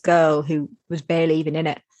with this girl who was barely even in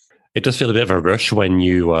it. It does feel a bit of a rush when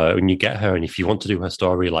you get her, and if you want to do her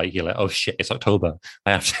story, like you're like, oh shit, it's October.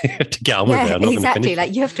 I have to get on with it. Exactly.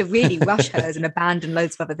 Like you have to really rush hers and abandon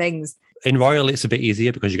loads of other things. In Royal, it's a bit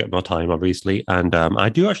easier because you get more time, obviously. And I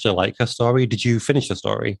do actually like her story. Did you finish the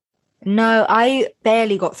story? No, I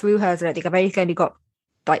barely got through hers. I don't think I've only got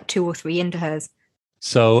like 2 or 3 into hers.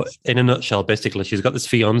 So, in a nutshell, basically, she's got this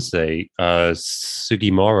fiance,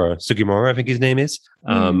 Sugimura, I think his name is.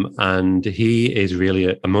 And he is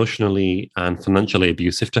really emotionally and financially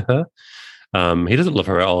abusive to her. He doesn't love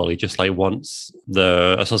her at all. He just like wants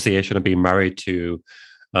the association of being married to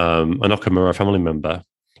an Okumura family member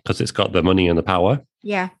because it's got the money and the power.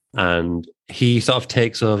 Yeah. And he sort of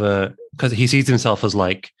takes over because he sees himself as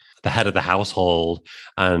like the head of the household,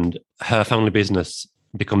 and her family business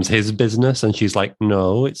becomes his business, and she's like,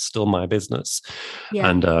 no, it's still my business. Yeah.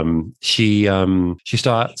 And she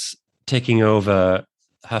starts taking over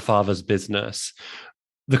her father's business.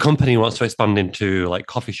 The company wants to expand into like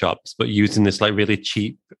coffee shops, but using this like really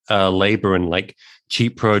cheap labor and like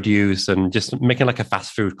cheap produce and just making like a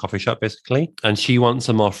fast food coffee shop basically. And she wants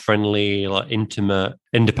a more friendly, like intimate,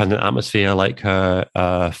 independent atmosphere like her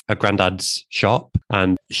granddad's shop.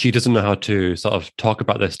 And she doesn't know how to sort of talk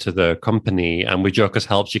about this to the company. And with Joker's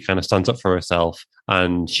help, she kind of stands up for herself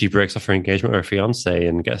and she breaks off her engagement with her fiance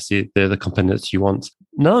and gets the company that she wants.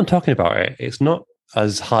 Now I'm talking about it, it's not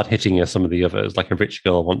as hard hitting as some of the others. Like a rich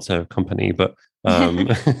girl wants her company, but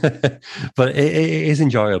but it is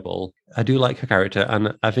enjoyable. I do like her character,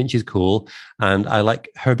 and I think she's cool. And I like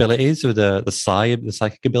her abilities. So the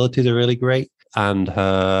psychic abilities are really great, and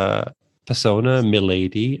her persona,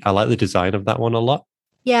 Milady. I like the design of that one a lot.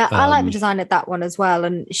 Yeah, I like the design of that one as well.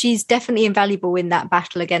 And she's definitely invaluable in that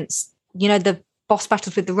battle against, the boss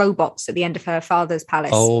battles with the robots at the end of her father's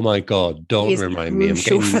palace. Oh my God, don't remind me. I'm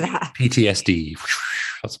getting for that. PTSD.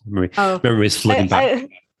 That's memories flooding back.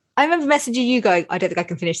 I remember messaging you going, I don't think I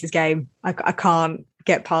can finish this game. I can't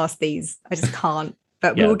get past these. I just can't.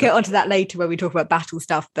 But we'll get onto that later when we talk about battle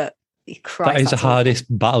stuff. But Christ, that is the hardest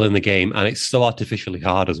battle in the game, and it's so artificially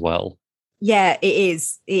hard as well. Yeah, it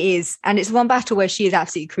is. It is. And it's one battle where she is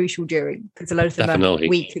absolutely crucial during, because a lot of them are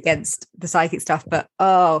weak against the psychic stuff. But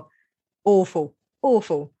awful.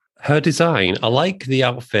 Her design, I like the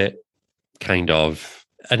outfit, kind of.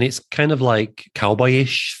 And it's kind of like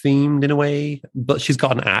cowboyish themed in a way, but she's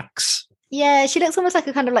got an axe. Yeah, she looks almost like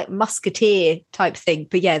a kind of like musketeer type thing,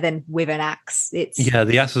 but yeah, then with an axe. The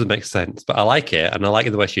axe doesn't make sense, but I like it, and I like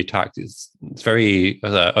the way she attacked. It's very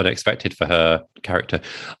unexpected for her character,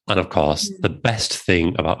 and of course, the best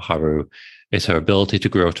thing about Haru is her ability to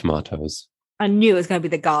grow tomatoes. I knew it was going to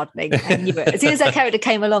be the gardening. I knew it. As soon as that character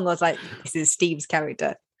came along, I was like, "This is Steve's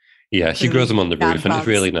character." Yeah, she grows them on the roof, and it's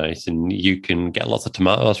really nice. And you can get lots of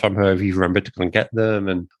tomatoes from her if you remember to go and get them.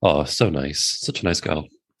 And so nice, such a nice girl.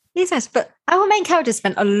 It's nice, but our main character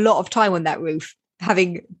spent a lot of time on that roof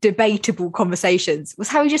having debatable conversations. Was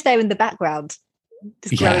Harry just there in the background,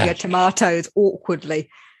 just growing her tomatoes awkwardly?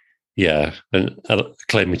 Yeah, and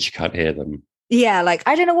claiming she can't hear them. Yeah, like,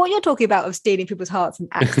 I don't know what you're talking about of stealing people's hearts and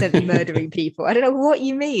accidentally murdering people. I don't know what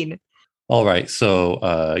you mean. All right,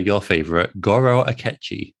 so your favourite, Goro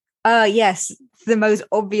Akechi. Yes, the most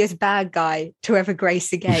obvious bad guy to ever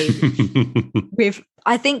grace a game. With,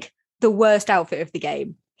 I think, the worst outfit of the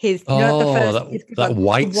game. That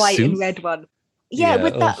white suit? And red one. Yeah,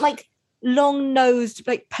 with that like long-nosed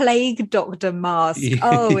like plague doctor mask.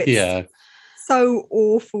 It's so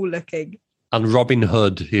awful looking. And Robin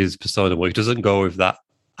Hood, his persona, where he doesn't go with that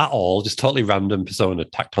at all, just totally random persona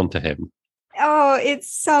tacked onto him. Oh,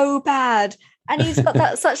 it's so bad. And he's got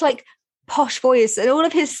that such like posh voice, and all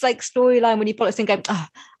of his like storyline when he follows him going,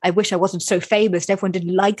 I wish I wasn't so famous and everyone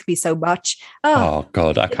didn't like me so much. Oh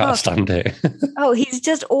God, I can't stand it. He's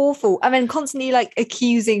just awful. I mean, constantly like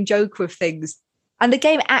accusing Joker of things. And the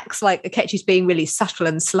game acts like Akechi's being really subtle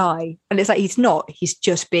and sly. And it's like, he's not. He's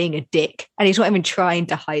just being a dick. And he's not even trying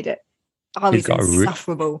to hide it. He's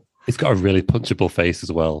insufferable. He's got a really punchable face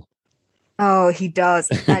as well. Oh, he does.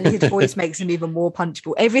 And his voice makes him even more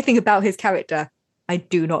punchable. Everything about his character, I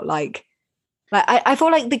do not like. Like, I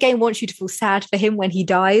feel like the game wants you to feel sad for him when he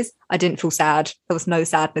dies. I didn't feel sad. There was no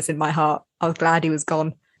sadness in my heart. I was glad he was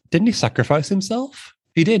gone. Didn't he sacrifice himself?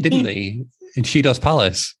 He did, didn't he? In Shido's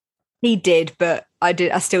palace. He did, but I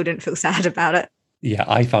still didn't feel sad about it. Yeah,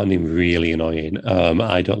 I found him really annoying.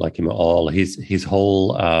 I don't like him at all. His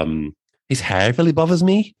whole his hair really bothers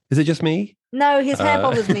me. Is it just me? No, his hair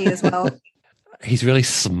bothers me as well. He's really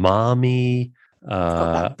smarmy. He's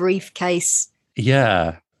got that briefcase.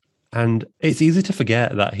 Yeah. And it's easy to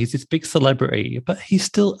forget that he's this big celebrity, but he's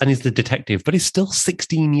the detective, but he's still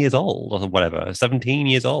 16 years old or whatever, 17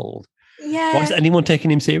 years old. Yeah. Why is anyone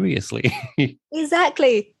taking him seriously?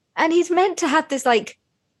 Exactly. And he's meant to have this like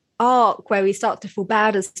arc where he starts to feel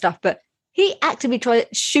bad and stuff, but he actively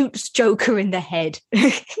shoots Joker in the head.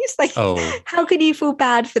 He's like, how can you feel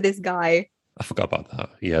bad for this guy? I forgot about that.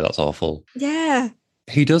 Yeah, that's awful. Yeah.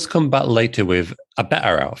 He does come back later with a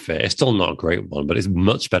better outfit. It's still not a great one, but it's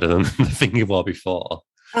much better than the thing he wore before.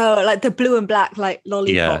 Oh, like the blue and black, like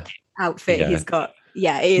lollipop outfit he's got.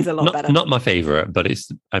 Yeah, it is a lot better. Not my favorite, but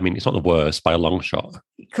it's not the worst by a long shot.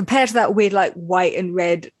 Compared to that weird, like white and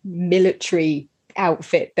red military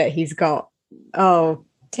outfit that he's got. Oh,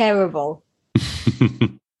 terrible.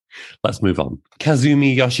 Let's move on.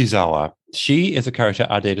 Kazumi Yoshizawa. She is a character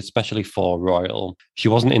added especially for Royal. She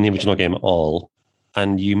wasn't in the original game at all.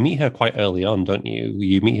 And you meet her quite early on, don't you?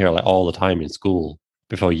 You meet her like all the time in school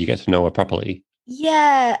before you get to know her properly.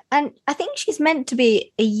 Yeah, and I think she's meant to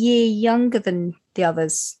be a year younger than the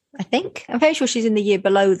others, I think. I'm very sure she's in the year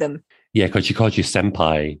below them. Yeah, because she calls you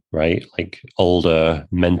senpai, right? Like older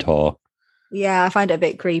mentor. Yeah, I find it a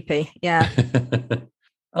bit creepy. Yeah.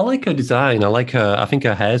 I like her design. I think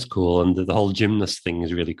her hair's cool, and the whole gymnast thing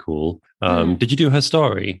is really cool. Did you do her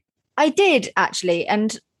story? I did, actually.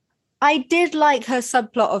 And I did like her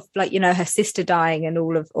subplot of like, her sister dying and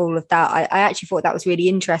all of that. I actually thought that was really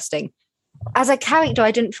interesting. As a character, I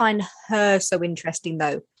didn't find her so interesting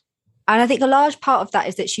though. And I think a large part of that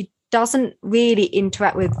is that she doesn't really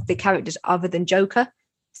interact with the characters other than Joker.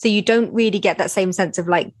 So you don't really get that same sense of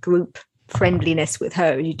like group friendliness with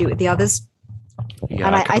her as you do with the others. Yeah,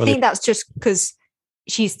 and I think that's just because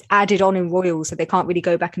she's added on in Royal, so they can't really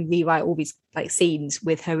go back and rewrite all these like scenes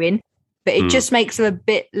with her in. But it just makes her a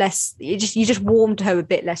bit less. You just warm to her a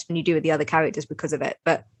bit less than you do with the other characters because of it.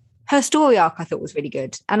 But her story arc I thought was really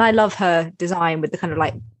good, and I love her design with the kind of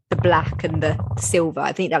like the black and the silver.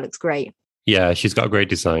 I think that looks great. Yeah, she's got a great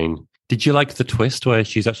design. Did you like the twist where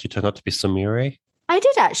she's actually turned out to be Sumire? I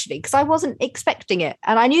did actually, because I wasn't expecting it,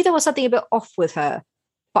 and I knew there was something a bit off with her,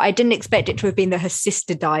 but I didn't expect it to have been that her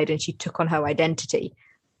sister died and she took on her identity.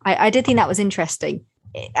 I did think that was interesting.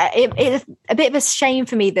 It's a bit of a shame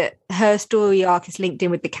for me that her story arc is linked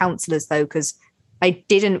in with the counselors, though, because I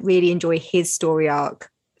didn't really enjoy his story arc.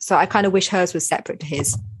 So I kind of wish hers was separate to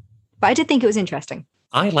his. But I did think it was interesting.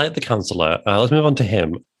 I like the counselor. Let's move on to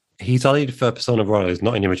him. He's our lead for Persona Royal. He's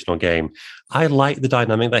not in the original game. I like the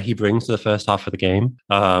dynamic that he brings to the first half of the game,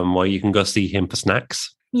 where you can go see him for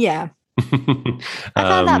snacks. Yeah. I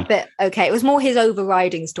found that bit okay. It was more his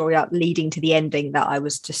overriding story arc leading to the ending that I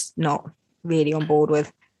was just not really on board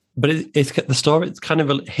with. But it's the story. It's kind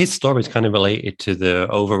of his story is kind of related to the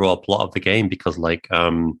overall plot of the game because, like,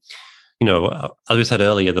 you know, as we said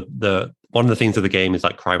earlier, the one of the things of the game is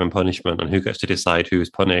like crime and punishment and who gets to decide who's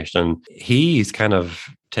punished. And he's kind of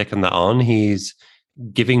taken that on. He's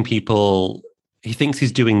giving people. He thinks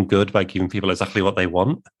he's doing good by giving people exactly what they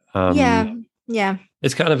want. Yeah.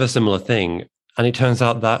 It's kind of a similar thing. And it turns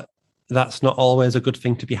out that that's not always a good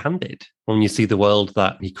thing to be handed when you see the world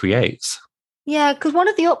that he creates. Yeah, because one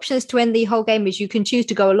of the options to end the whole game is you can choose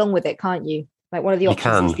to go along with it, can't you? Like one of the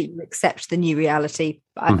options is that you accept the new reality.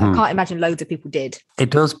 But I can't imagine loads of people did. It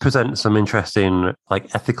does present some interesting,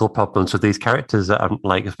 like, ethical problems with these characters that are,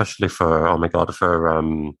 like, especially for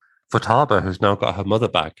Taba, who's now got her mother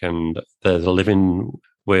back, and they're living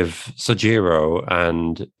with Sojiro,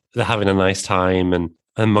 and they're having a nice time, and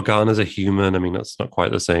Morgana's a human. I mean, that's not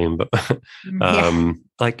quite the same, but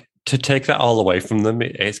like, to take that all away from them,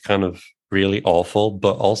 it's kind of really awful.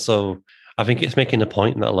 But also, I think it's making a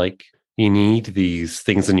point that, like, you need these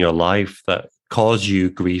things in your life that cause you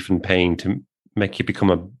grief and pain to make you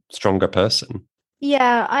become a stronger person.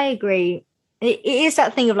 Yeah, I agree. It is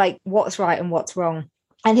that thing of like what's right and what's wrong.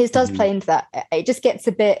 And his does play into that. It just gets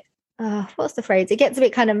a bit, what's the phrase? It gets a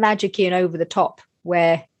bit kind of magic-y and over the top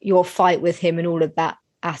where your fight with him and all of that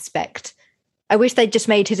aspect. I wish they'd just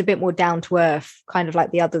made his a bit more down to earth, kind of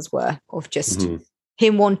like the others were, of just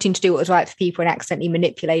him wanting to do what was right for people and accidentally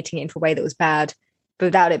manipulating it into a way that was bad, but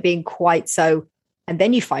without it being quite so. And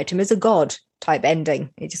then you fight him as a god type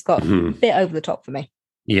ending. It just got a bit over the top for me.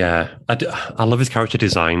 Yeah. I love his character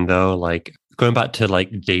design, though. Like, going back to,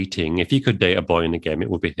 like, dating, if you could date a boy in a game, it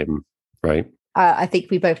would be him, right? I think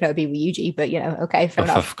we both know it'd be Ryuji, but, you know, okay, fair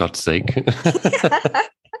enough. For God's sake.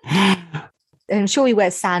 I'm sure he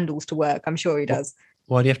wears sandals to work. I'm sure he does.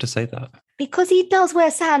 Why do you have to say that? Because he does wear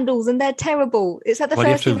sandals and they're terrible. It's like the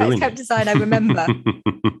first thing about his character design I remember.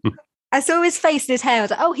 I saw his face and his hair. I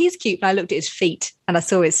was like, oh, he's cute. And I looked at his feet and I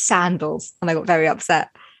saw his sandals and I got very upset.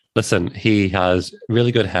 Listen, he has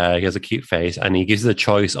really good hair. He has a cute face and he gives you the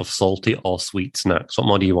choice of salty or sweet snacks. What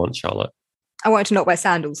more do you want, Charlotte? I want to not wear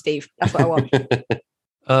sandals, Steve. That's what I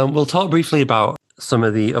want. We'll talk briefly about some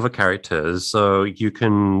of the other characters. So you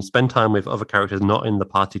can spend time with other characters not in the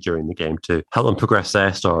party during the game to help them progress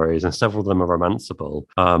their stories, and several of them are romanceable.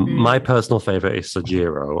 My personal favorite is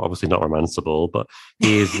Sojiro. Obviously not romanceable, but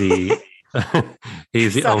he is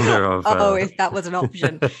the owner of... if that was an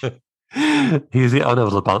option. He's the owner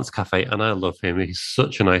of the Balance Cafe, and I love him. He's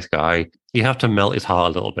such a nice guy. You have to melt his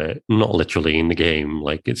heart a little bit, not literally in the game,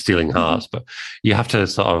 like it's stealing hearts, but you have to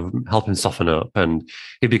sort of help him soften up, and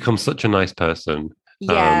he becomes such a nice person.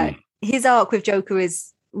 Yeah, his arc with Joker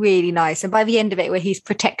is really nice. And by the end of it, where he's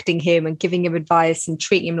protecting him and giving him advice and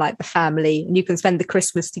treating him like the family, and you can spend the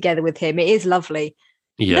Christmas together with him, it is lovely.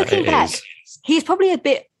 Yeah, looking back, he's probably a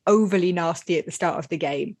bit overly nasty at the start of the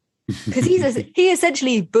game. Because he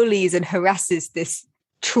essentially bullies and harasses this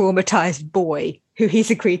traumatized boy who he's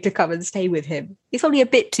agreed to come and stay with him. He's probably a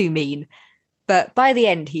bit too mean, but by the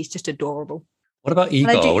end, he's just adorable. What about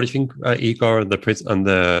Igor? What do you think? Igor and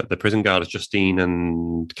the prison guards, Justine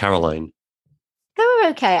and Caroline. They were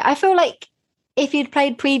okay. I feel like if you'd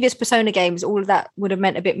played previous Persona games, all of that would have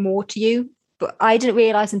meant a bit more to you. But I didn't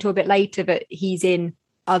realize until a bit later that he's in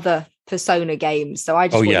other Persona games, so I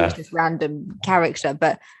just thought he was this random character.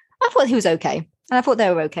 But I thought he was okay. And I thought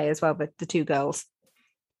they were okay as well, but the two girls.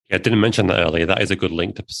 Yeah, I didn't mention that earlier. That is a good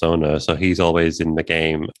link to Persona. So he's always in the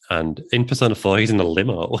game. And in Persona 4, he's in a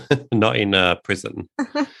limo, not in a prison.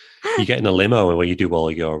 You get in a limo where you do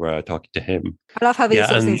all your talking to him. I love how these Yeah,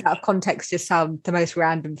 sorts of and things out of context just sound the most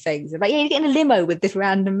random things. Like, yeah, you get in a limo with this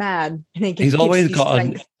random man, and he he's gives always you got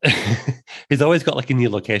strength. he's always got like a new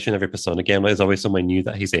location every Persona game. Like, there's always somewhere new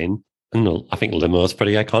that he's in. And I think limo's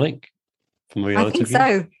pretty iconic. From I think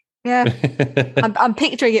so. Yeah, you. I'm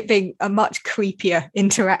picturing it being a much creepier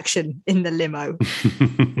interaction in the limo.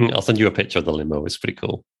 I'll send you a picture of the limo. It's pretty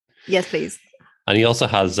cool. Yes, please. And he also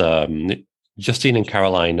has Justine and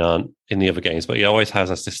Caroline aren't in the other games, but he always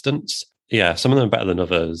has assistants. Yeah, some of them are better than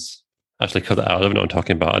others. Actually, cut that out. I don't know what I'm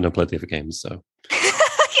talking about. I don't play the other games, so.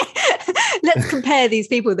 Let's compare these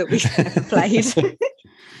people that we've never played.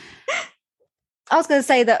 I was going to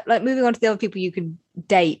say that, like, moving on to the other people you can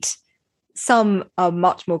date, some are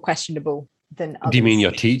much more questionable than others. Do you mean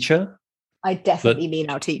your teacher? I definitely mean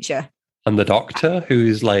our teacher. And the doctor,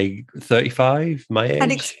 who's like 35, my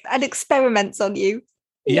age? And experiments on you.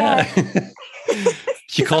 Yeah.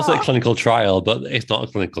 She calls it a clinical trial, but it's not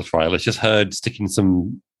a clinical trial. It's just her sticking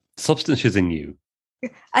some substances in you.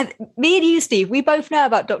 And me and you, Steve, we both know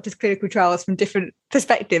about doctors' clinical trials from different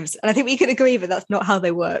perspectives. And I think we can agree that that's not how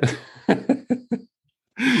they work.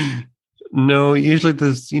 No, usually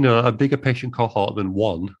there's, a bigger patient cohort than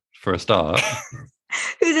one for a start.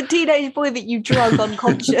 Who's a teenage boy that you drug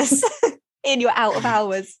unconscious in your out of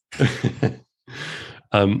hours.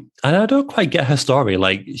 And I don't quite get her story.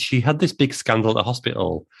 Like, she had this big scandal at the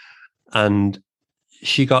hospital and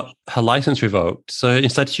she got her license revoked. So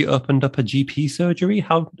instead she opened up a GP surgery.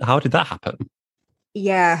 How did that happen?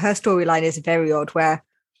 Yeah, her storyline is very odd, where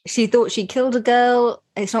she thought she killed a girl.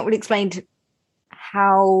 It's not really explained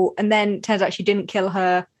how, and then turns out she didn't kill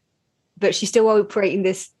her, but she's still operating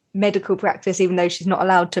this medical practice, even though she's not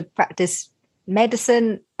allowed to practice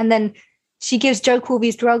medicine. And then she gives Jo all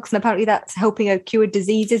these drugs, and apparently that's helping her cure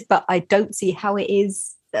diseases, but I don't see how it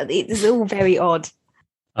is. It's all very odd.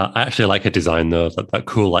 I actually like her design, though. That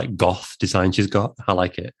cool, like, goth design she's got. I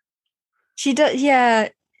like it. She does, yeah.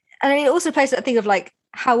 And it also plays that thing of, like,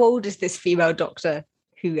 how old is this female doctor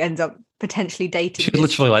who ends up potentially dating? She's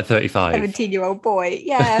literally like 35. 17-year-old boy,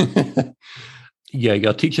 yeah. Yeah,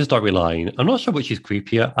 your teacher storyline. I'm not sure which is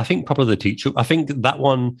creepier. I think probably the teacher. I think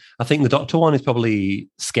the doctor one is probably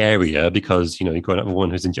scarier because, you're going up with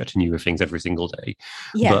one who's injecting you with things every single day.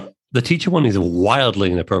 Yeah. But the teacher one is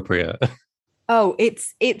wildly inappropriate. Oh,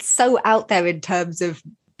 it's so out there in terms of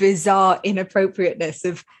bizarre inappropriateness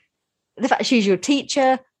of the fact she's your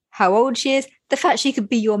teacher, how old she is, the fact she could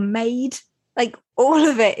be your maid. Like, all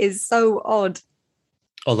of it is so odd.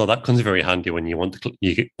 Although that comes very handy when you want to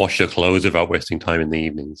you wash your clothes without wasting time in the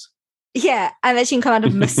evenings. Yeah, and then she can kind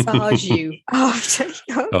of massage you after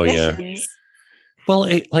your yeah. missions. Well,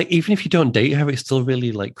 even if you don't date her, it's still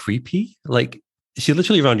really like creepy. Like, she's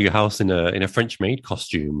literally around your house in a French maid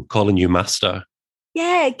costume, calling you master.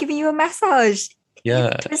 Yeah, giving you a massage.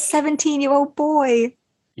 Yeah, to a 17-year-old boy.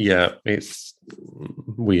 Yeah, it's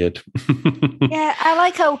weird. Yeah, I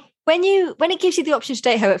like how when it gives you the option to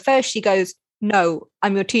date her, at first she goes, "No,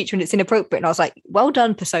 I'm your teacher and it's inappropriate." And I was like, well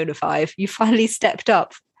done, Persona 5. You finally stepped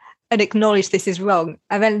up and acknowledged this is wrong.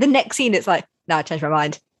 And then the next scene, it's like, "No, I changed my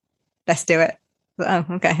mind. Let's do it." Oh,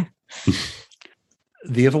 okay.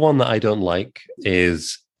 The other one that I don't like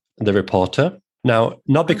is the reporter. Now,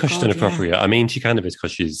 not because she's inappropriate. Yeah. I mean, she kind of is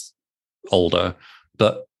because she's older,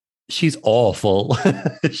 but she's awful.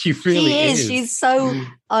 She really is. She's so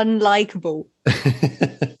unlikable.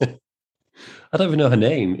 I don't even know her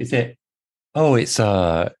name. Is it? Oh, it's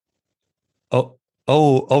Oha,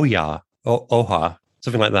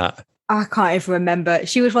 something like that. I can't even remember.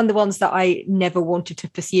 She was one of the ones that I never wanted to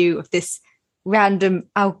pursue, of this random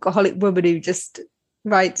alcoholic woman who just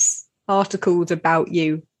writes articles about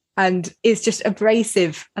you and is just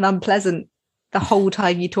abrasive and unpleasant the whole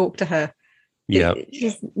time you talk to her. Yeah.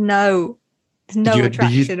 There's no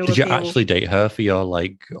attraction. Did you actually date her for your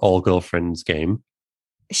like all girlfriends game?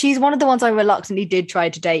 She's one of the ones I reluctantly did try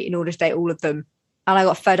to date in order to date all of them. And I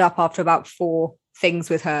got fed up after about 4 things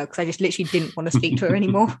with her because I just literally didn't want to speak to her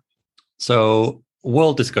anymore. So,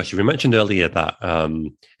 world discussion. We mentioned earlier that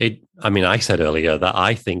I said earlier that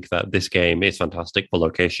I think that this game is fantastic for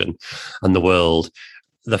location and the world.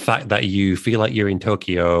 The fact that you feel like you're in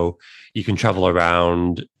Tokyo, you can travel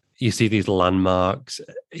around, you see these landmarks.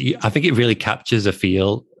 I think it really captures a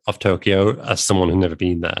feel of Tokyo as someone who's never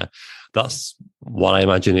been there. That's what I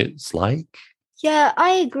imagine it's like. Yeah,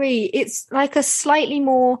 I agree. It's like a slightly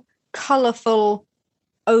more colourful,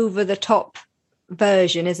 over-the-top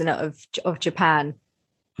version, isn't it, of Japan?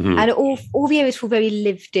 Mm-hmm. And all the areas feel very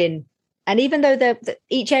lived in And even though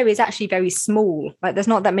each area is actually very small, like there's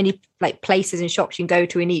not that many like places and shops you can go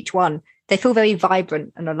to in each one, they feel very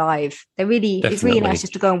vibrant and alive. It's really nice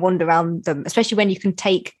just to go and wander around them, especially when you can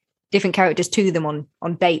take different characters to them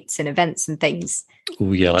on dates and events and things.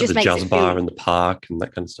 Oh yeah, like the jazz bar in the park and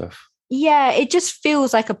that kind of stuff. Yeah, it just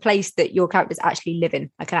feels like a place that your characters actually live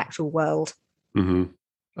in, like an actual world. Mm-hmm.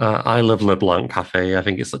 I love Le Blanc Cafe. I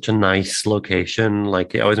think it's such a nice location.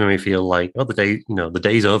 Like it always made me feel like, oh, the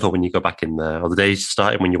day's over when you go back in there, or the day's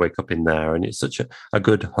starting when you wake up in there, and it's such a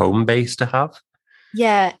good home base to have.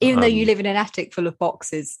 Yeah, even though you live in an attic full of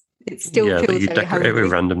boxes, it still feels that you very decorate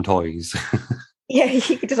with random toys. Yeah,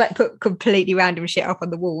 you could just like put completely random shit up on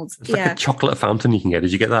the walls. It's like a chocolate fountain you can get.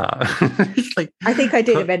 Did you get that? It's like, I think I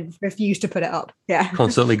did and then refused to put it up. Yeah.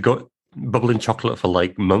 Constantly bubbling chocolate for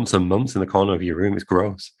like months and months in the corner of your room. It's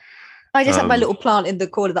gross. I just had my little plant in the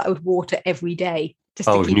corner that I would water every day just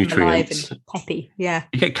to keep them alive and peppy. Yeah.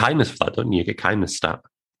 You get kindness for that, don't you? You get kindness stat.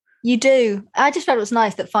 You do. I just felt it was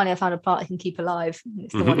nice that finally I found a plant I can keep alive.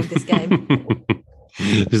 It's the one in this game.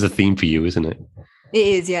 There's a theme for you, isn't it? It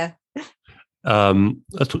is, yeah.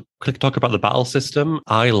 Let's talk about the battle system.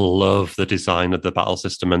 I love the design of the battle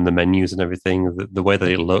system and the menus and everything. The way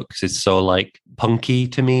that it looks is so like punky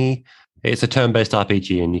to me. It's a turn-based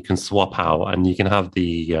RPG, and you can swap out, and you can have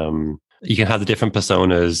the different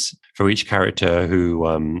personas for each character who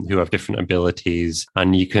have different abilities,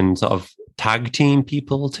 and you can sort of tag team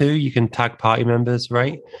people too. You can tag party members,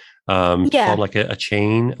 right? Form like a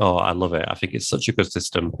chain. Oh, I love it. I think it's such a good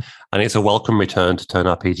system, and it's a welcome return to turn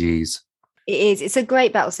RPGs. It is. It's a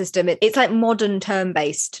great battle system. It's like modern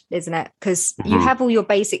turn-based, isn't it? Because you have all your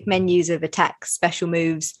basic menus of attacks, special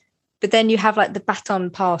moves, but then you have like the baton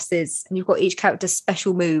passes, and you've got each character's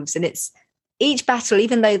special moves, and it's each battle,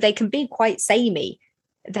 even though they can be quite samey,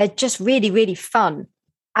 they're just really, really fun.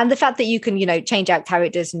 And the fact that you can, change out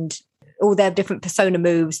characters and all their different persona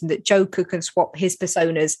moves, and that Joker can swap his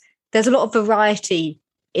personas. There's a lot of variety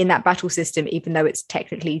in that battle system, even though it's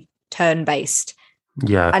technically turn-based.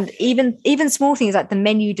 Yeah. And even small things like the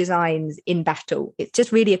menu designs in battle, it's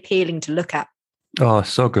just really appealing to look at. Oh,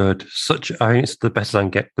 so good. I think it's the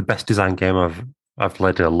best design game I've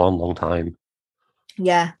played in a long, long time.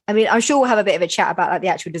 Yeah. I mean, I'm sure we'll have a bit of a chat about like the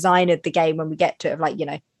actual design of the game when we get to it, like,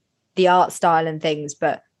 the art style and things,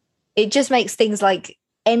 but it just makes things like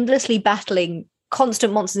endlessly battling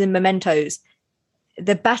constant monsters in Mementos.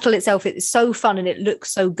 The battle itself is so fun and it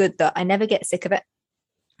looks so good that I never get sick of it.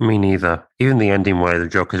 Me neither. Even the ending where the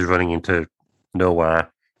Joker's running into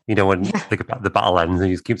nowhere, when the battle ends and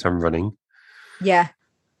he just keeps on running. Yeah,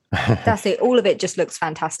 that's it. All of it just looks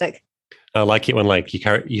fantastic. I like it when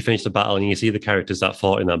you finish the battle and you see the characters that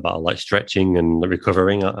fought in that battle like stretching and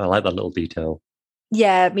recovering. I like that little detail.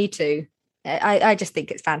 Yeah, me too. I just think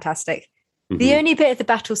it's fantastic. Mm-hmm. The only bit of the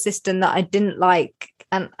battle system that I didn't like,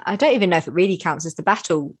 and I don't even know if it really counts as the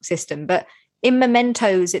battle system, but in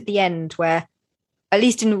Mementos at the end, where at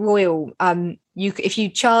least in Royal, if you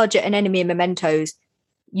charge at an enemy in Mementos,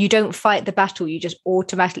 you don't fight the battle. You just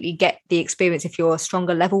automatically get the experience if you're a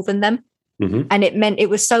stronger level than them. Mm-hmm. And it meant it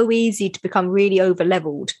was so easy to become really over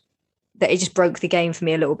leveled that it just broke the game for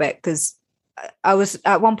me a little bit, because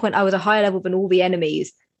at one point I was a higher level than all the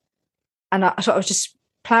enemies, and I was just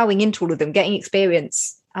plowing into all of them, getting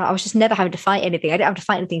experience. I was just never having to fight anything. I didn't have to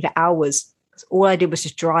fight anything for hours. All I did was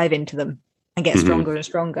just drive into them and get stronger and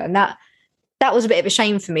stronger. And that was a bit of a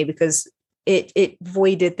shame for me, because it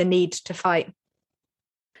voided the need to fight.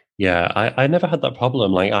 Yeah, I never had that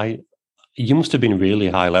problem. You must have been really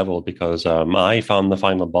high level, because I found the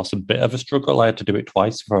final boss a bit of a struggle. I had to do it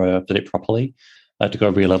twice before I did it properly. I had to go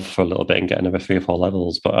re-level for a little bit and get another 3 or 4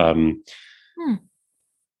 levels. But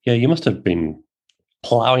yeah, you must have been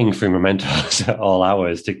plowing through Mementos at all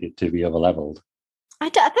hours to be over-leveled.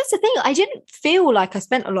 That's the thing. I didn't feel like I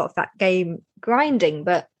spent a lot of that game grinding,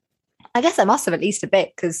 but I guess I must have at least a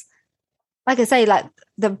bit, because like I say, like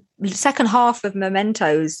the second half of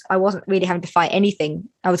Mementos, I wasn't really having to fight anything.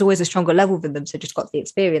 I was always a stronger level than them, so just got the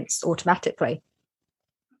experience automatically.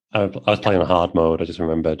 I was playing on hard mode, I just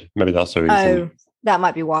remembered. Maybe that's the reason. Oh, that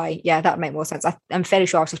might be why. Yeah, that would make more sense. I'm fairly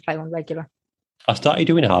sure I was just playing on regular. I started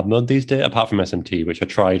doing hard mode these days, apart from SMT, which I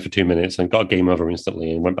tried for 2 minutes and got a game over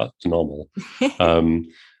instantly and went back to normal.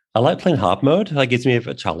 I like playing hard mode. That gives me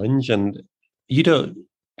a challenge, and you don't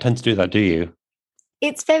tend to do that, do you?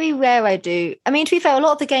 It's very rare I do. I mean, to be fair, a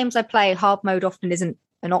lot of the games I play, hard mode often isn't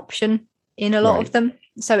an option in a lot of them.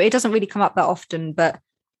 So it doesn't really come up that often, but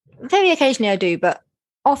very occasionally I do. But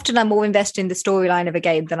often I'm more invested in the storyline of a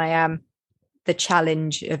game than I am the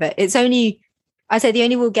challenge of it. I'd say the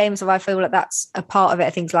only real games where I feel like that's a part of it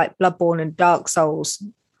are things like Bloodborne and Dark Souls,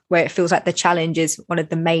 where it feels like the challenge is one of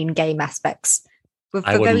the main game aspects. For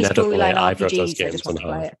I would very never play storyline either of those RPGs, I just games want on to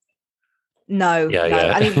play hard. it. No, Yeah, no.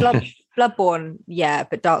 yeah. I mean, Bloodborne, yeah,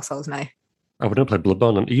 but Dark Souls, no. I wouldn't play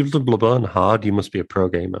Bloodborne. And you've done Bloodborne hard. You must be a pro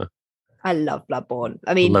gamer, I love Bloodborne.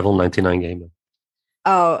 I mean, level 99 gamer.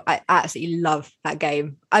 oh, I absolutely love that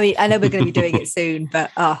game. I mean, I know we're going to be doing it soon,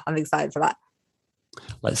 but I'm excited for that.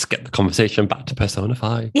 Let's get the conversation back to Persona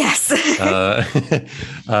 5. Yes.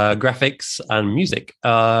 Graphics and music.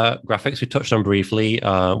 Graphics we touched on briefly.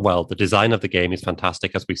 Well, the design of the game is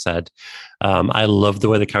fantastic, as we said. I love the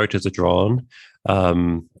way the characters are drawn. I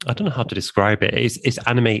don't know how to describe it. It's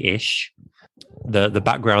anime-ish. The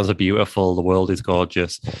backgrounds are beautiful. The world is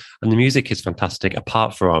gorgeous, and the music is fantastic.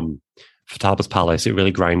 Apart from Fataba's Palace, it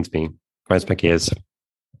really grinds my gears.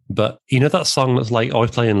 But you know that song that's like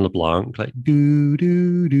always playing LeBlanc, like do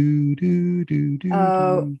do do do do do.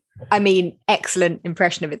 Oh, I mean, excellent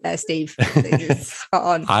impression of it there, Steve. It's spot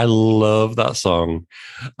on. I love that song.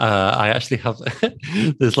 I actually have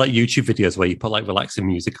there's like YouTube videos where you put like relaxing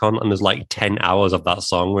music on, and there's like 10 hours of that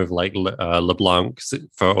song with like LeBlanc's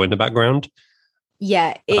photo in the background.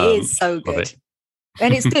 Yeah, it is so love good. it.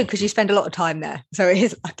 And it's good because you spend a lot of time there. So it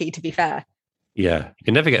is lucky, to be fair. Yeah,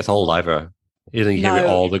 it never gets old either. You hear it No.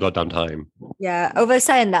 all the goddamn time. Yeah. Although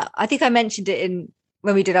saying that, I think I mentioned it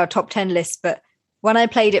when we did our top 10 list, but when I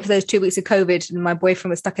played it for those 2 weeks of COVID and my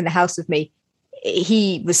boyfriend was stuck in the house with me,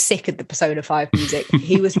 he was sick of the Persona 5 music.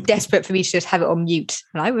 He was desperate for me to just have it on mute,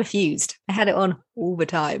 and I refused. I had it on all the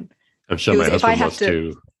time. I'm sure It my was, if I husband have was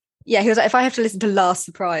to- too. Yeah, he was like, if I have to listen to Last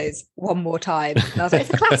Surprise one more time. And I was like,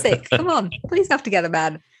 it's a classic. Come on, put your stuff together,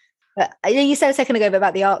 man. But, you said a second ago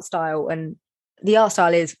about the art style, and the art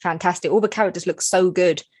style is fantastic. All the characters look so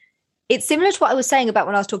good. It's similar to what I was saying about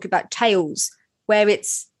when I was talking about Tales, where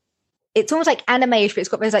it's almost like anime-ish, but it's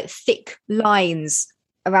got those like thick lines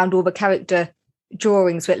around all the character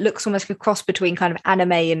drawings, so it looks almost like a cross between kind of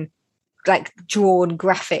anime and like drawn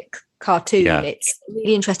graphic cartoon. Yeah. It's a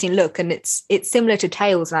really interesting look, and it's similar to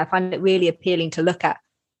Tales, and I find it really appealing to look at.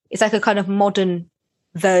 It's like a kind of modern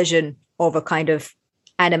version of a kind of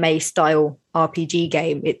anime style RPG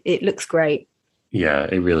game. It looks great. Yeah,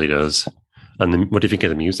 it really does. And then, what do you think of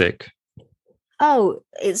the music? Oh,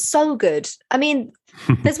 it's so good. I mean,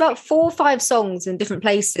 there's about 4 or 5 songs in different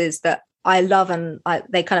places that I love, and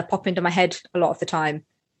they kind of pop into my head a lot of the time.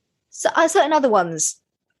 So certain other ones,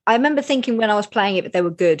 I remember thinking when I was playing it that they were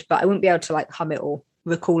good, but I wouldn't be able to like hum it or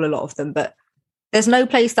recall a lot of them. But there's no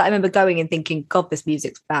place that I remember going and thinking, God, this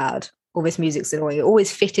music's bad, or this music's annoying. It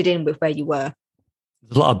always fitted in with where you were.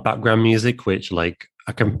 There's a lot of background music, which like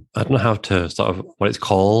I don't know how to sort of what it's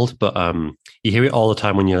called, but you hear it all the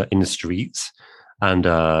time when you're in the streets, and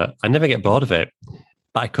I never get bored of it.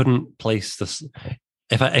 But I couldn't place this.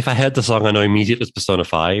 If I heard the song, I know immediately it's Persona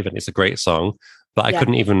 5, and it's a great song. But I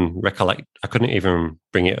couldn't even recollect. I couldn't even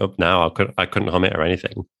bring it up now. I couldn't hum it or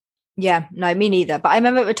anything. Yeah, no, me neither. But I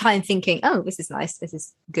remember at the time thinking, oh, this is nice. This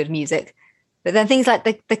is good music. But then things like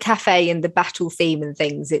the cafe and the battle theme and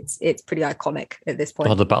things, it's pretty iconic at this point.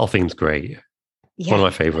 Oh, the battle theme's great. Yeah. One of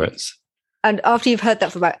my favorites. And after you've heard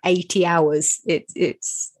that for about 80 hours, it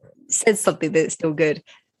says something that's still good.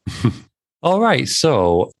 All right,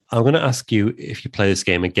 so I'm going to ask you if you play this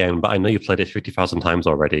game again, but I know you played it 50,000 times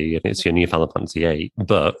already, and it's your new Final Fantasy VIII.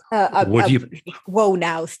 But would you? Whoa,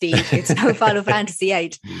 now, Steve! It's no Final Fantasy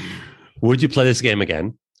VIII. Would you play this game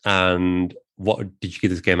again? And what did you give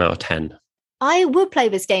this game out of 10? I would play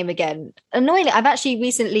this game again. Annoyingly, I've actually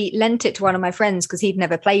recently lent it to one of my friends because he'd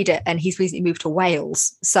never played it, and he's recently moved to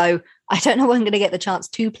Wales. So I don't know when I'm going to get the chance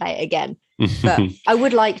to play it again, but I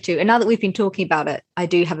would like to. And now that we've been talking about it, I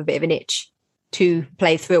do have a bit of an itch to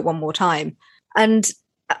play through it one more time. And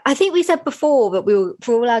I think we said before that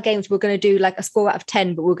for all our games, we're going to do like a score out of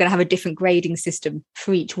 10, but we're going to have a different grading system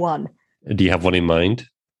for each one. Do you have one in mind?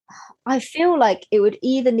 I feel like it would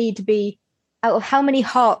either need to be out of how many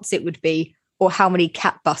hearts it would be or how many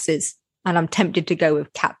cat buses. And I'm tempted to go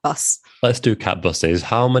with cat bus. Let's do cat buses.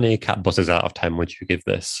 How many cat buses out of 10 would you give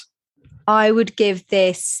this? I would give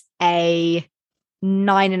this a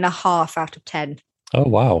 9.5 out of 10. Oh,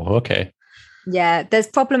 wow. Okay. Yeah, there's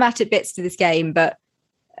problematic bits to this game, but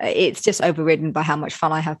it's just overridden by how much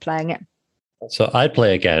fun I have playing it. So I'd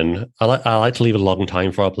play again. I like to leave a long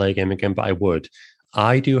time before I play a game again, but I would.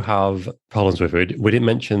 I do have problems with it. We didn't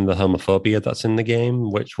mention the homophobia that's in the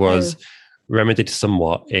game, which was remedied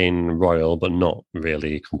somewhat in Royal, but not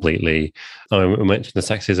really completely. We mentioned the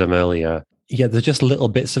sexism earlier. Yeah, there's just little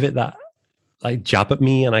bits of it that like jab at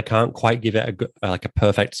me, and I can't quite give it a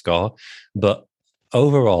perfect score. But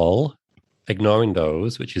overall, ignoring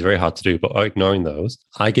those, which is very hard to do, but ignoring those,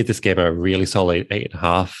 I give this game a really solid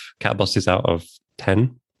 8.5 cat buses out of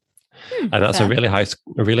 10. And that's fair.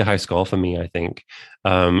 a really high score for me, I think.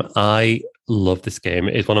 I love this game.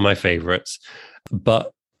 It's one of my favorites,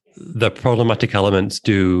 but the problematic elements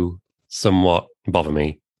do somewhat bother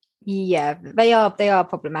me. Yeah, they are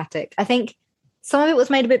problematic. I think some of it was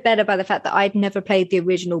made a bit better by the fact that I'd never played the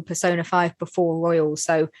original Persona 5 before Royal.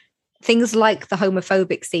 So things like the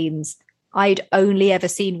homophobic scenes, I'd only ever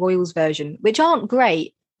seen Royal's version, which aren't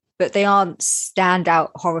great, but they aren't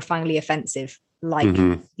standout horrifyingly offensive like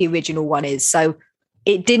the original one is. So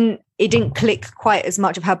it didn't click quite as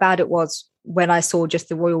much of how bad it was when I saw just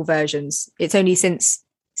the Royal versions. It's only since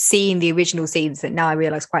seeing the original scenes that now I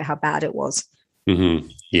realize quite how bad it was.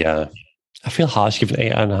 Yeah. I feel harsh giving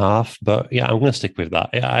it 8.5, but yeah, I'm going to stick with that.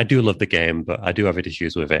 I do love the game, but I do have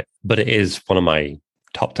issues with it. But it is one of my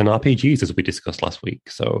top 10 RPGs, as we discussed last week.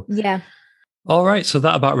 So yeah. All right, so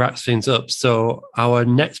that about wraps things up. So our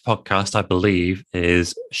next podcast, I believe,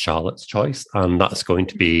 is Charlotte's Choice, and that's going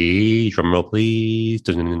to be, drumroll please.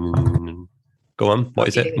 Go on, what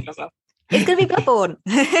is it? It's going to be Bloodborne.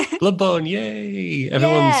 Bloodborne, yay!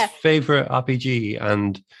 Everyone's favorite RPG.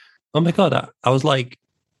 And oh my God, I was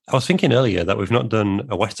thinking earlier that we've not done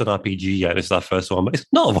a Western RPG yet. This is our first one, but it's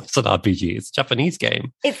not a Western RPG. It's a Japanese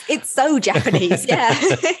game. It's so Japanese, yeah.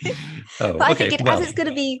 But I think as it's going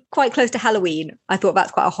to be quite close to Halloween, I thought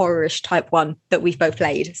that's quite a horror-ish type one that we've both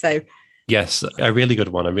played. So yes, a really good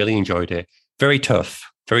one. I really enjoyed it. Very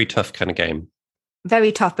tough kind of game.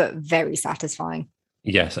 Very tough, but very satisfying.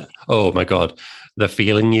 Yes. Oh my God. The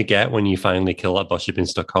feeling you get when you finally kill that boss you've been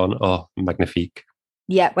stuck on. Oh, magnifique.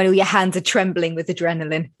 Yeah, when all your hands are trembling with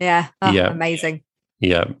adrenaline. Yeah. Oh, yeah. Amazing.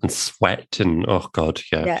 Yeah, and sweat and oh God,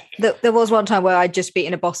 yeah. Yeah. There was one time where I'd just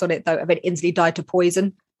beaten a boss on it though, and then instantly died to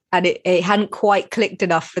poison. And it hadn't quite clicked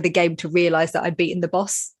enough for the game to realise that I'd beaten the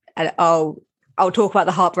boss. And I'll talk about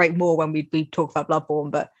the heartbreak more when we talk about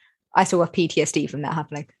Bloodborne, but I still have PTSD from that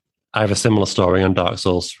happening. I have a similar story on Dark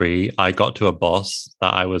Souls 3. I got to a boss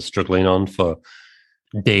that I was struggling on for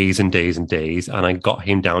days and days and days, and I got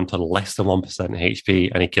him down to less than 1%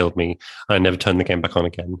 HP, and he killed me. I never turned the game back on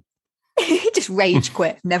again. Just rage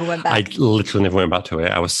quit, never went back. I literally never went back to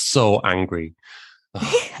it. I was so angry.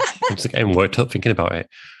 I'm just getting worked up thinking about it.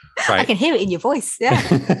 Right. I can hear it in your voice. Yeah.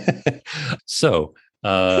 So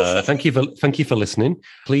thank you for listening.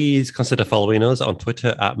 Please consider following us on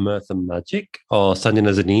Twitter at Mirth and Magic, or sending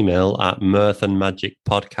us an email at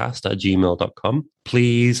mirthandmagicpodcast@gmail.com.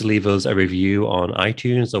 Please leave us a review on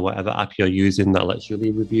iTunes or whatever app you're using that lets you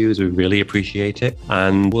leave reviews. We really appreciate it.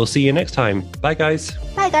 And we'll see you next time. Bye, guys.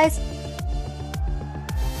 Bye, guys.